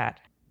get that?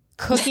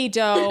 Cookie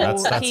dough.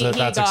 That's got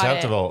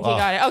acceptable. It. He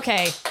got it.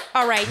 Okay.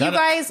 All right. You No, no,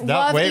 guys no,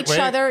 love wait, each wait.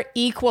 other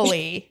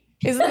equally.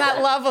 Isn't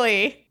that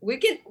lovely? We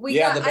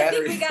Yeah, got. the I think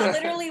battery. we got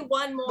literally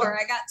one more.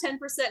 I got 10%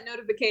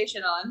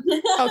 notification on.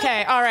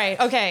 Okay. All right.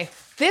 Okay.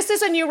 This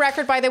is a new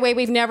record, by the way.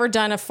 We've never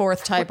done a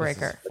fourth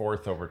tiebreaker.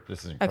 Fourth over.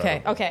 This is Okay.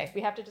 incredible. Okay. We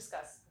have to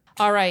discuss.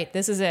 All right.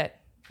 This is it.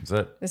 Is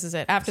it? This is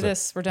it. After That's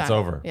it. this, we're done. It's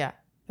over. Yeah.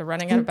 They're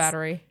running out of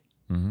battery.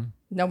 Mm-hmm.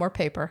 No more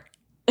paper.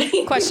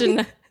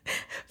 Question.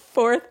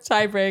 Fourth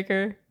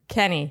tiebreaker.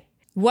 Kenny,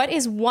 what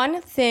is one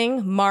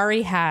thing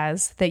Mari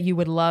has that you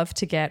would love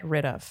to get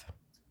rid of?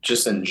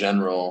 Just in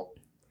general.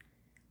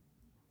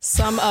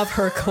 Some of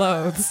her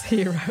clothes,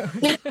 he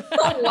wrote.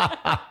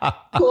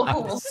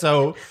 Cool.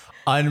 So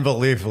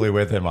unbelievably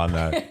with him on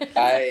that.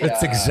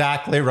 That's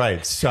exactly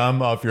right.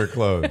 Some of your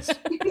clothes.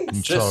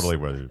 I'm Just- totally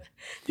with you.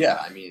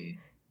 Yeah, I mean,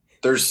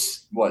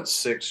 there's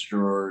 6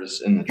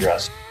 drawers in the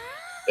dresser,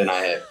 and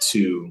I have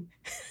 2,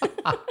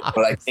 but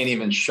I can't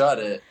even shut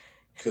it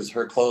because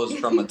her clothes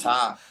from the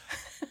top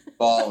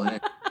fall in.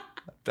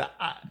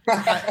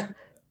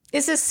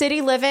 Is this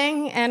city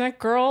living and a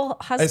girl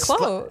has It's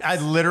clothes? I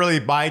literally,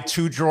 my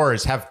 2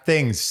 drawers have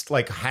things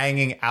like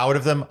hanging out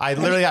of them. I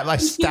literally have like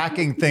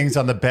stacking things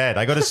on the bed.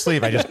 I go to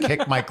sleep. I just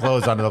kick my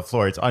clothes onto the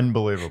floor. It's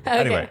unbelievable. Okay.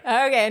 Anyway.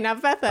 Okay, enough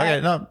about that.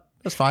 Okay, no,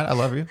 that's fine. I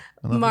love you.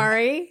 I love you.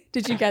 Mari,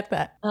 did you get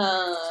that?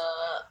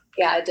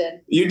 Yeah, I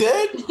did. You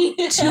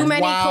did? Too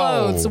many Wow.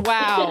 clothes.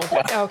 Wow.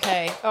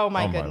 Okay. Oh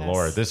my Oh goodness. my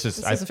Lord. This is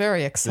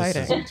very This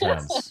exciting. is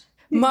intense.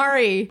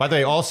 Mari. By the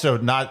way, also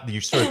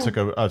you sort of took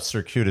a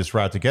circuitous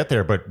route to get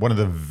there, but one of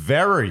the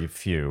very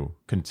few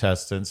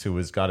contestants who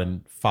has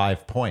gotten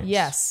 5 points.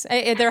 Yes.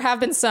 There have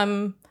been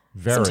some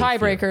Very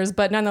tiebreakers,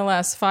 but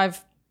nonetheless,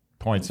 5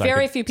 points. I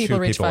very think few people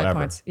 2 reach 5 ever.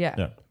 points.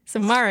 Yeah. So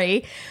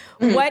Mari,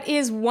 what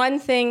is one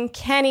thing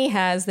Kenny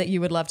has that you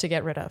would love to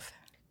get rid of?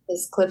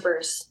 His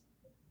clippers.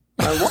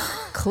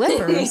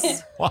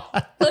 Clippers.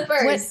 What?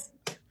 Clippers.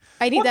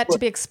 I need that to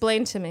be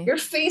explained to me. Your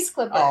face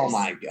clippers. Oh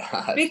my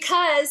God.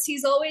 Because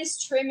he's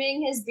always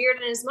trimming his beard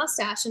and his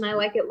mustache, and I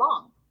like it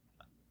long.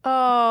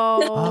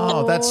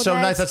 Oh, that's so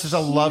nice. That's just a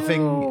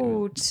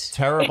loving, cute.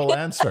 terrible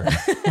answer.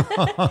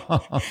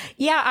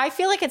 Yeah, I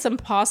feel like it's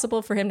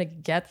impossible for him to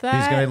get that.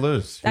 He's going to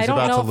lose. He's I don't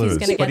about know to if he's lose.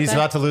 gonna But get he's that.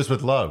 about to lose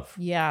with love.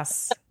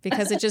 Yes,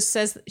 because it just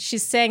says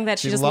she's saying that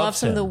she She just loves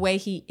loves him the him. way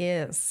he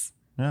is.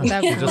 Yeah.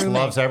 Without She just grooming.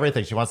 loves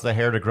everything. She wants the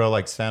hair to grow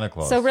like Santa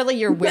Claus. So really,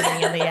 you're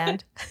winning in the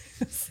end.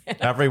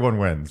 Everyone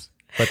wins.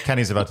 But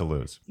Kenny's about to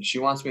lose. She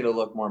wants me to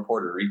look more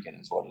Puerto Rican,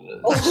 is what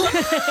it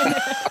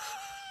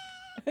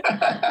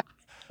is.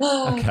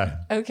 Okay.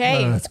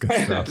 Okay. That's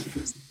good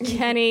stuff.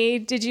 Kenny,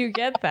 did you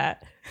get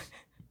that?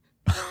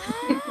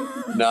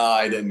 No,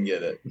 I didn't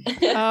get it.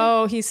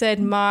 Oh, he said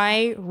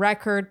my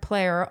record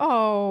player.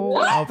 Oh.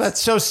 Oh, that's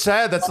so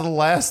sad. That's the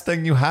last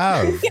thing you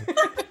have.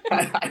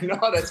 I know,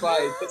 that's what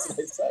I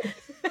said.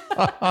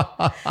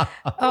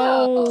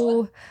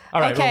 Oh.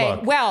 All right. Okay.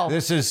 Well,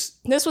 this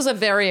was a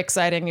very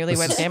exciting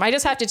Newlyweds game. I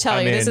just have to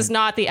tell you, this is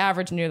not the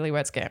average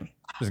Newlyweds game.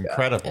 is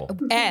incredible.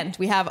 And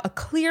we have a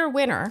clear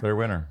winner. Clear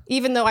winner.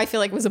 Even though I feel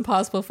like it was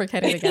impossible for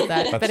Kenny to get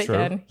that. But true.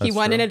 again, he That's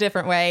won true. in a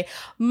different way.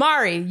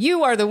 Mari,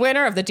 you are the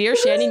winner of the Dear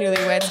Shandy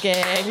Newlyweds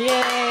game.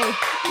 Yay.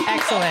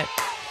 Excellent.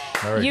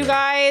 Very You good.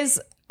 guys,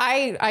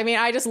 I mean,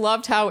 I just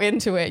loved how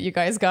into it you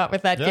guys got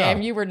with that Yeah.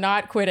 game. You were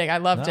not quitting. I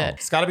loved No, it.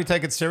 it's got to be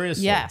taken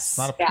seriously. Yes. It's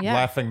not a Yeah.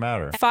 laughing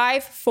matter.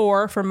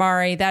 5-4 for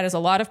Mari. That is a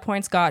lot of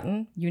points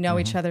gotten. You know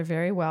each other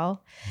very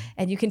well.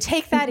 And you can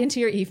take that into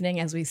your evening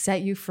as we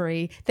set you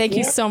free. Thank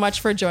you so much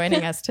for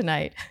joining us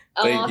tonight.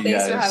 Thank you,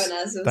 Thanks for guys. having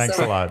us. It was Thanks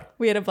so a lot.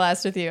 We had a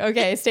blast with you.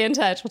 Okay, stay in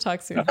touch. We'll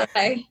talk soon.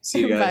 Bye.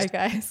 See you Bye,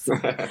 guys.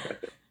 guys.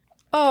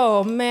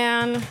 Oh,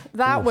 man.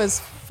 That was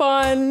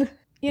fun.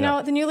 You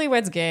know, the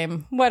Newlyweds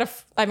game. What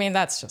if, I mean,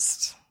 it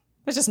just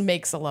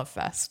makes a love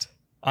fest.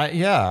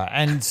 Yeah,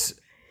 and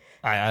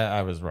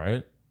I was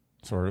right,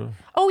 sort of.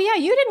 Oh, yeah,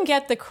 you didn't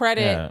get the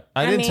credit. Yeah,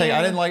 I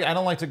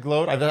don't like to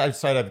gloat. I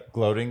decided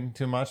gloating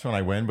too much when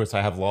I win, because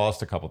I have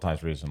lost a couple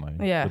times recently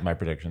with my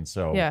predictions.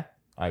 So Yeah.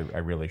 I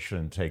really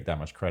shouldn't take that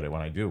much credit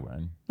when I do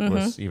win.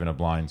 Because even a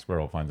blind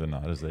squirrel finds a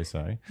nut, as they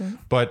say.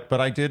 But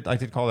I did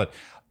call that.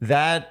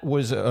 That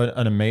was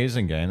an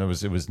amazing game. It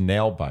was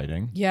nail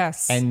biting.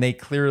 Yes. And they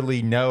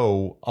clearly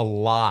know a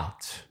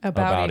lot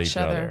About each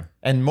other.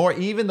 And more,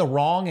 even the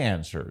wrong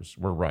answers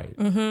were right.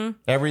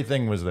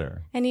 Everything was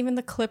there. And even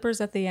the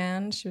clippers at the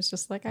end, she was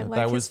just like, I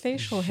like his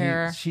facial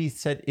hair. She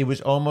said it was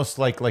almost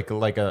like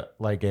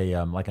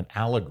an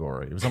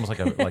allegory. It was almost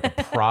like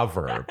a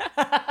proverb.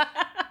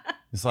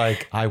 It's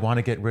like, I want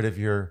to get rid of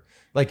your,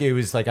 like, it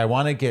was like, I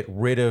want to get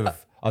rid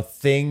of a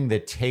thing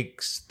that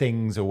takes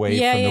things away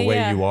from the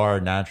way you are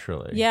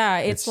naturally. Yeah,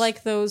 it's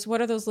like those,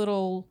 what are those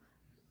little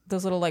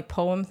like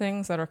poem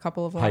things that are a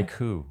couple of lines?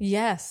 Haiku.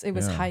 Yes, it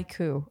was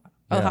haiku.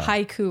 Oh, Yeah. the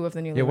haiku of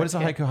the Newlyweds. Yeah, what is a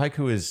game. haiku?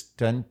 Haiku is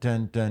dun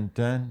dun dun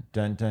dun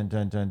dun dun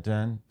dun dun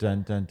dun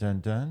dun dun dun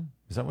dun.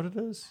 Is that what it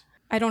is?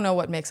 I don't know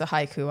what makes a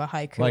haiku a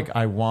haiku. Like,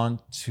 I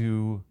want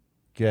to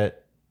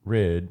get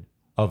rid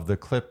of the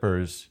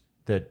clippers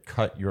that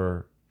cut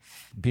your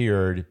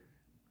beard,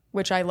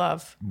 which I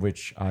love.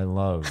 which I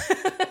love.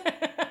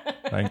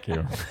 Thank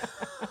you.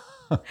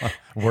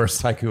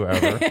 Worst haiku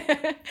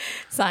ever.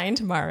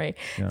 Signed, Mari.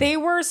 They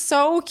were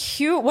so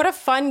cute. What a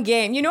fun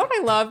game. You know what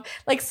I love?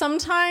 Like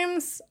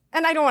sometimes,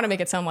 and I don't want to make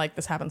it sound like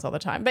this happens all the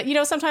time, but you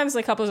know, sometimes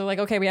like couples are like,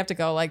 okay, we have to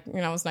go. Like, you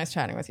know, it was nice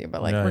chatting with you,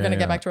 but like, we're going to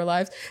get back to our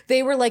lives.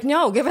 They were like,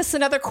 no, give us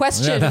another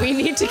question. We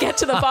need to get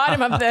to the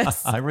bottom of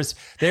this.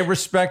 They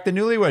respect the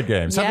newlywed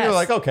game. Some people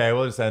are Yes. like, okay,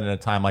 we'll just end in a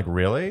time. Like,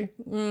 really?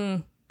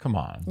 Come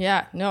on.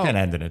 Yeah, no. Can't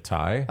end in a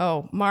tie.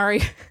 Oh,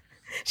 Mari,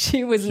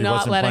 she was She not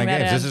wasn't letting playing that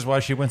games. end. This is why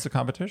she wins the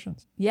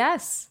competitions.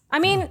 Yes. I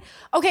mean,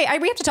 okay,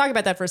 we have to talk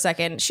about that for a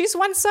second. She's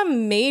won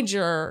some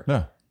major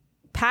No.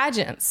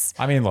 pageants.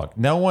 I mean, look,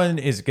 no one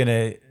is going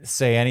to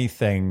say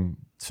anything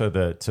to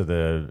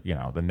the you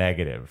know, the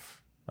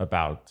negative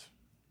about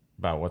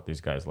what these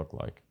guys look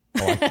like.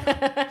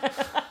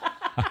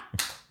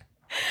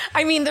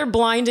 I mean, they're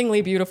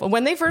blindingly beautiful.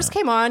 When they first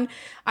came on,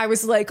 I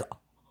was a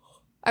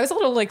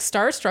little like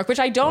starstruck, which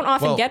I don't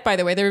often get, by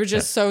the way. They were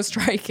just so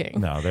striking.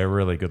 No, they're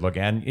really good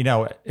looking. And, you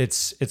know,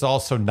 it's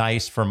also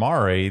nice for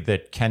Mari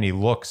that Kenny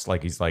looks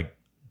like he's like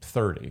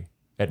 30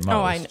 at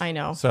most. Oh, I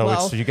know. So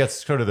Well, you get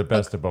sort of the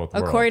best of both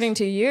worlds. According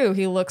to you,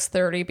 he looks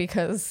 30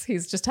 because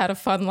he's just had a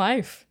fun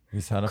life.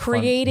 He's had a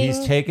creating-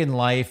 He's taken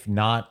life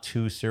not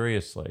too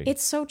seriously.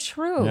 It's so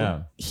true.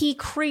 Yeah. He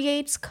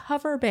creates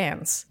cover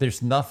bands.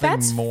 There's nothing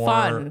That's more.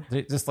 fun.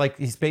 Just like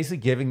he's basically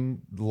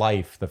giving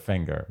life the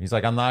finger. He's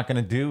like, I'm not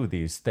going to do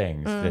these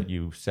things that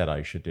you said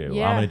I should do.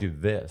 Yeah. I'm going to do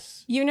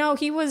this. You know,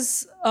 he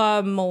was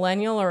a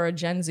millennial or a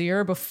Gen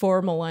Zer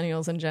before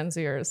millennials and Gen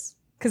Zers.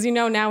 Because, you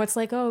know, now it's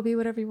like, oh, be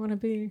whatever you want to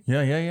be.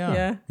 Yeah.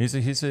 Yeah. He's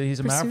a Pursue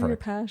your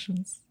maverick.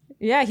 passions.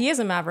 Yeah, he is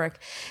a maverick.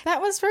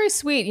 That was very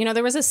sweet. You know,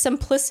 there was a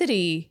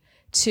simplicity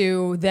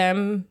to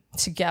them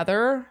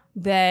together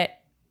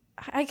that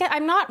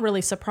I'm not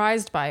really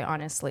surprised by,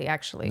 honestly,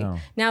 actually. No.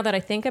 Now that I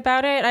think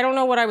about it, I don't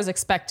know what I was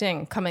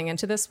expecting coming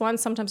into this one.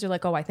 Sometimes you're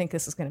like, oh, I think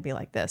this is going to be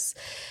like this.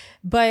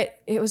 But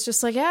it was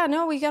just like, yeah,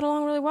 no, we got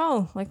along really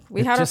well. Like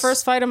we had our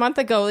first fight a month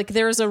ago. Like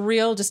there's a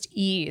real just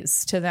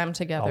ease to them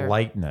together. A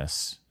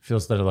lightness.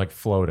 Feels that are like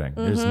floating.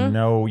 There's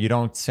you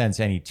don't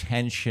sense any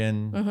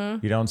tension.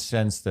 You don't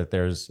sense that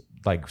there's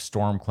like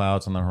storm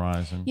clouds on the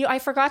horizon. I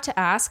forgot to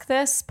ask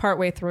this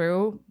partway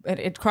through.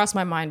 It crossed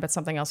my mind, but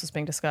something else was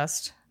being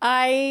discussed.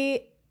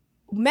 I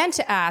meant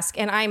to ask,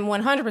 and I'm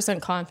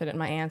 100% confident in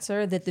my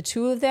answer, that the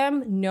two of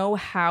them know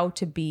how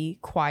to be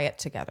quiet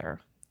together.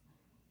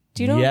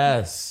 Do you know?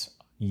 Yes.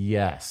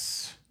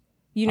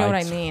 You know what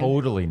I mean?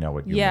 Totally know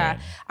what you mean.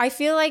 I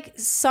feel like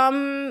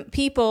some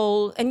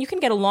people, and you can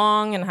get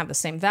along and have the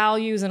same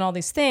values and all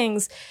these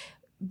things,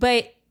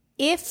 but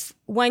if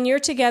when you're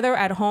together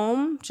at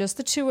home, just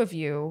the two of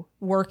you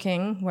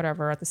working,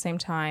 whatever, at the same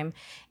time,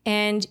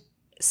 and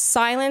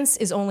silence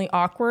is only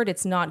awkward,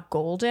 it's not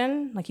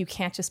golden, like you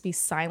can't just be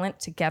silent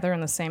together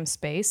in the same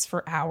space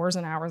for hours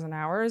and hours and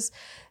hours,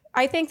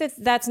 I think that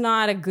that's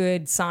not a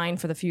good sign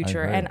for the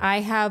future. And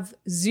I have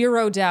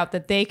zero doubt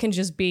that they can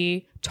just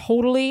be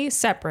totally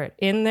separate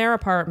in their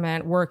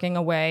apartment, working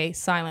away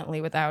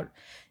silently without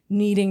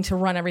needing to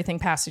run everything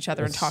past each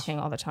other and talking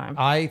all the time.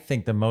 I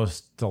think the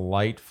most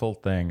delightful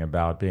thing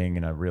about being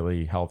in a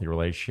really healthy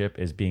relationship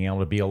is being able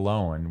to be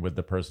alone with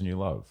the person you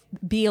love.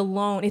 Be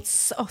alone. It's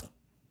so...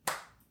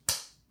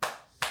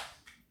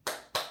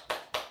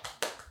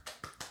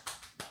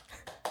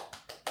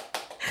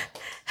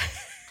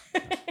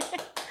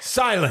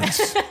 Silence.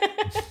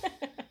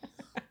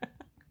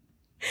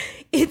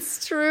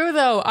 It's true,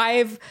 though.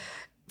 I've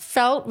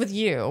felt with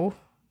you,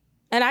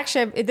 and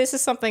actually, this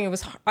is something it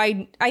was.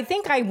 I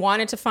think I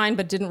wanted to find,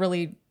 but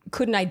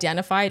couldn't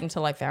identify it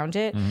until I found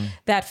it. Mm-hmm.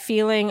 That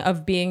feeling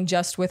of being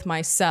just with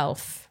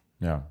myself.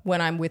 Yeah. When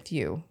I'm with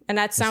you, and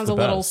that sounds a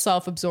little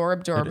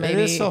self-absorbed, or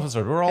maybe it is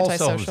self-absorbed. We're all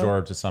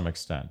self-absorbed to some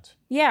extent.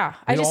 Yeah,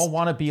 we all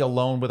want to be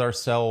alone with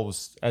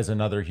ourselves as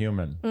another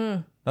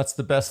human. That's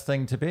the best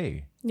thing to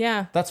be.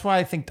 Yeah. That's why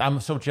I think I'm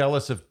so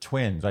jealous of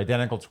twins,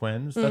 identical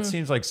twins. That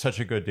seems like such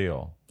a good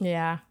deal.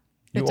 Yeah.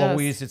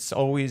 It's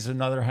always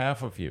another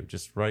half of you,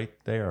 just right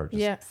there,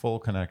 full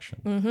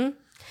connection.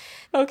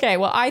 Mm-hmm. Okay,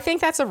 well, I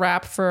think that's a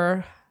wrap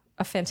for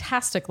a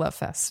fantastic Love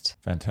Fest.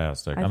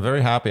 Fantastic. I'm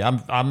very happy.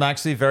 I'm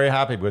actually very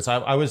happy because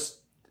I was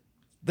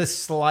the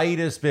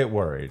slightest bit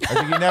worried. I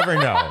think you never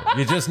know.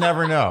 You just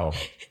never know.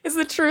 Is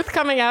the truth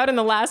coming out in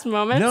the last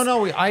moment?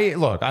 No.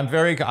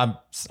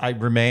 I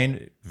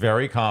remain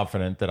very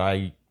confident that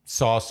I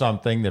saw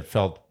something that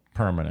felt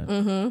permanent.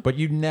 Mm-hmm. But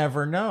you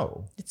never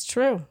know. It's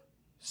true.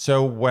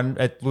 So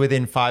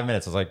within 5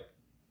 minutes, I was like,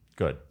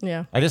 good.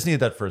 Yeah. I just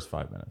needed that first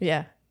 5 minutes.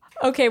 Yeah.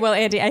 Okay, well,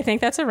 Andy, I think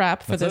that's a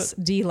wrap for this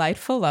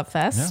delightful Love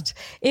Fest.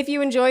 Yeah. If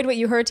you enjoyed what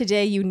you heard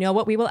today, you know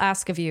what we will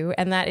ask of you,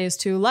 and that is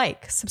to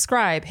like,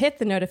 subscribe, hit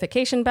the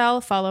notification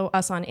bell, follow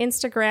us on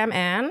Instagram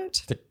and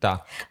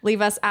TikTok, leave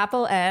us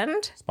Apple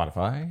and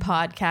Spotify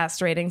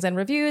podcast ratings and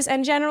reviews,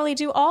 and generally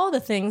do all the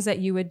things that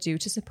you would do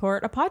to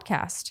support a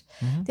podcast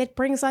that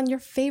brings on your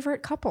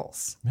favorite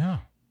couples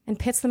and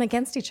pits them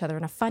against each other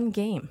in a fun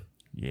game.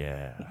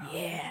 Yeah.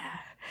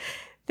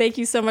 Thank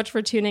you so much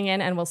for tuning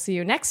in, and we'll see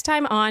you next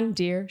time on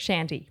Dear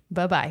Shandy.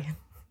 Bye-bye.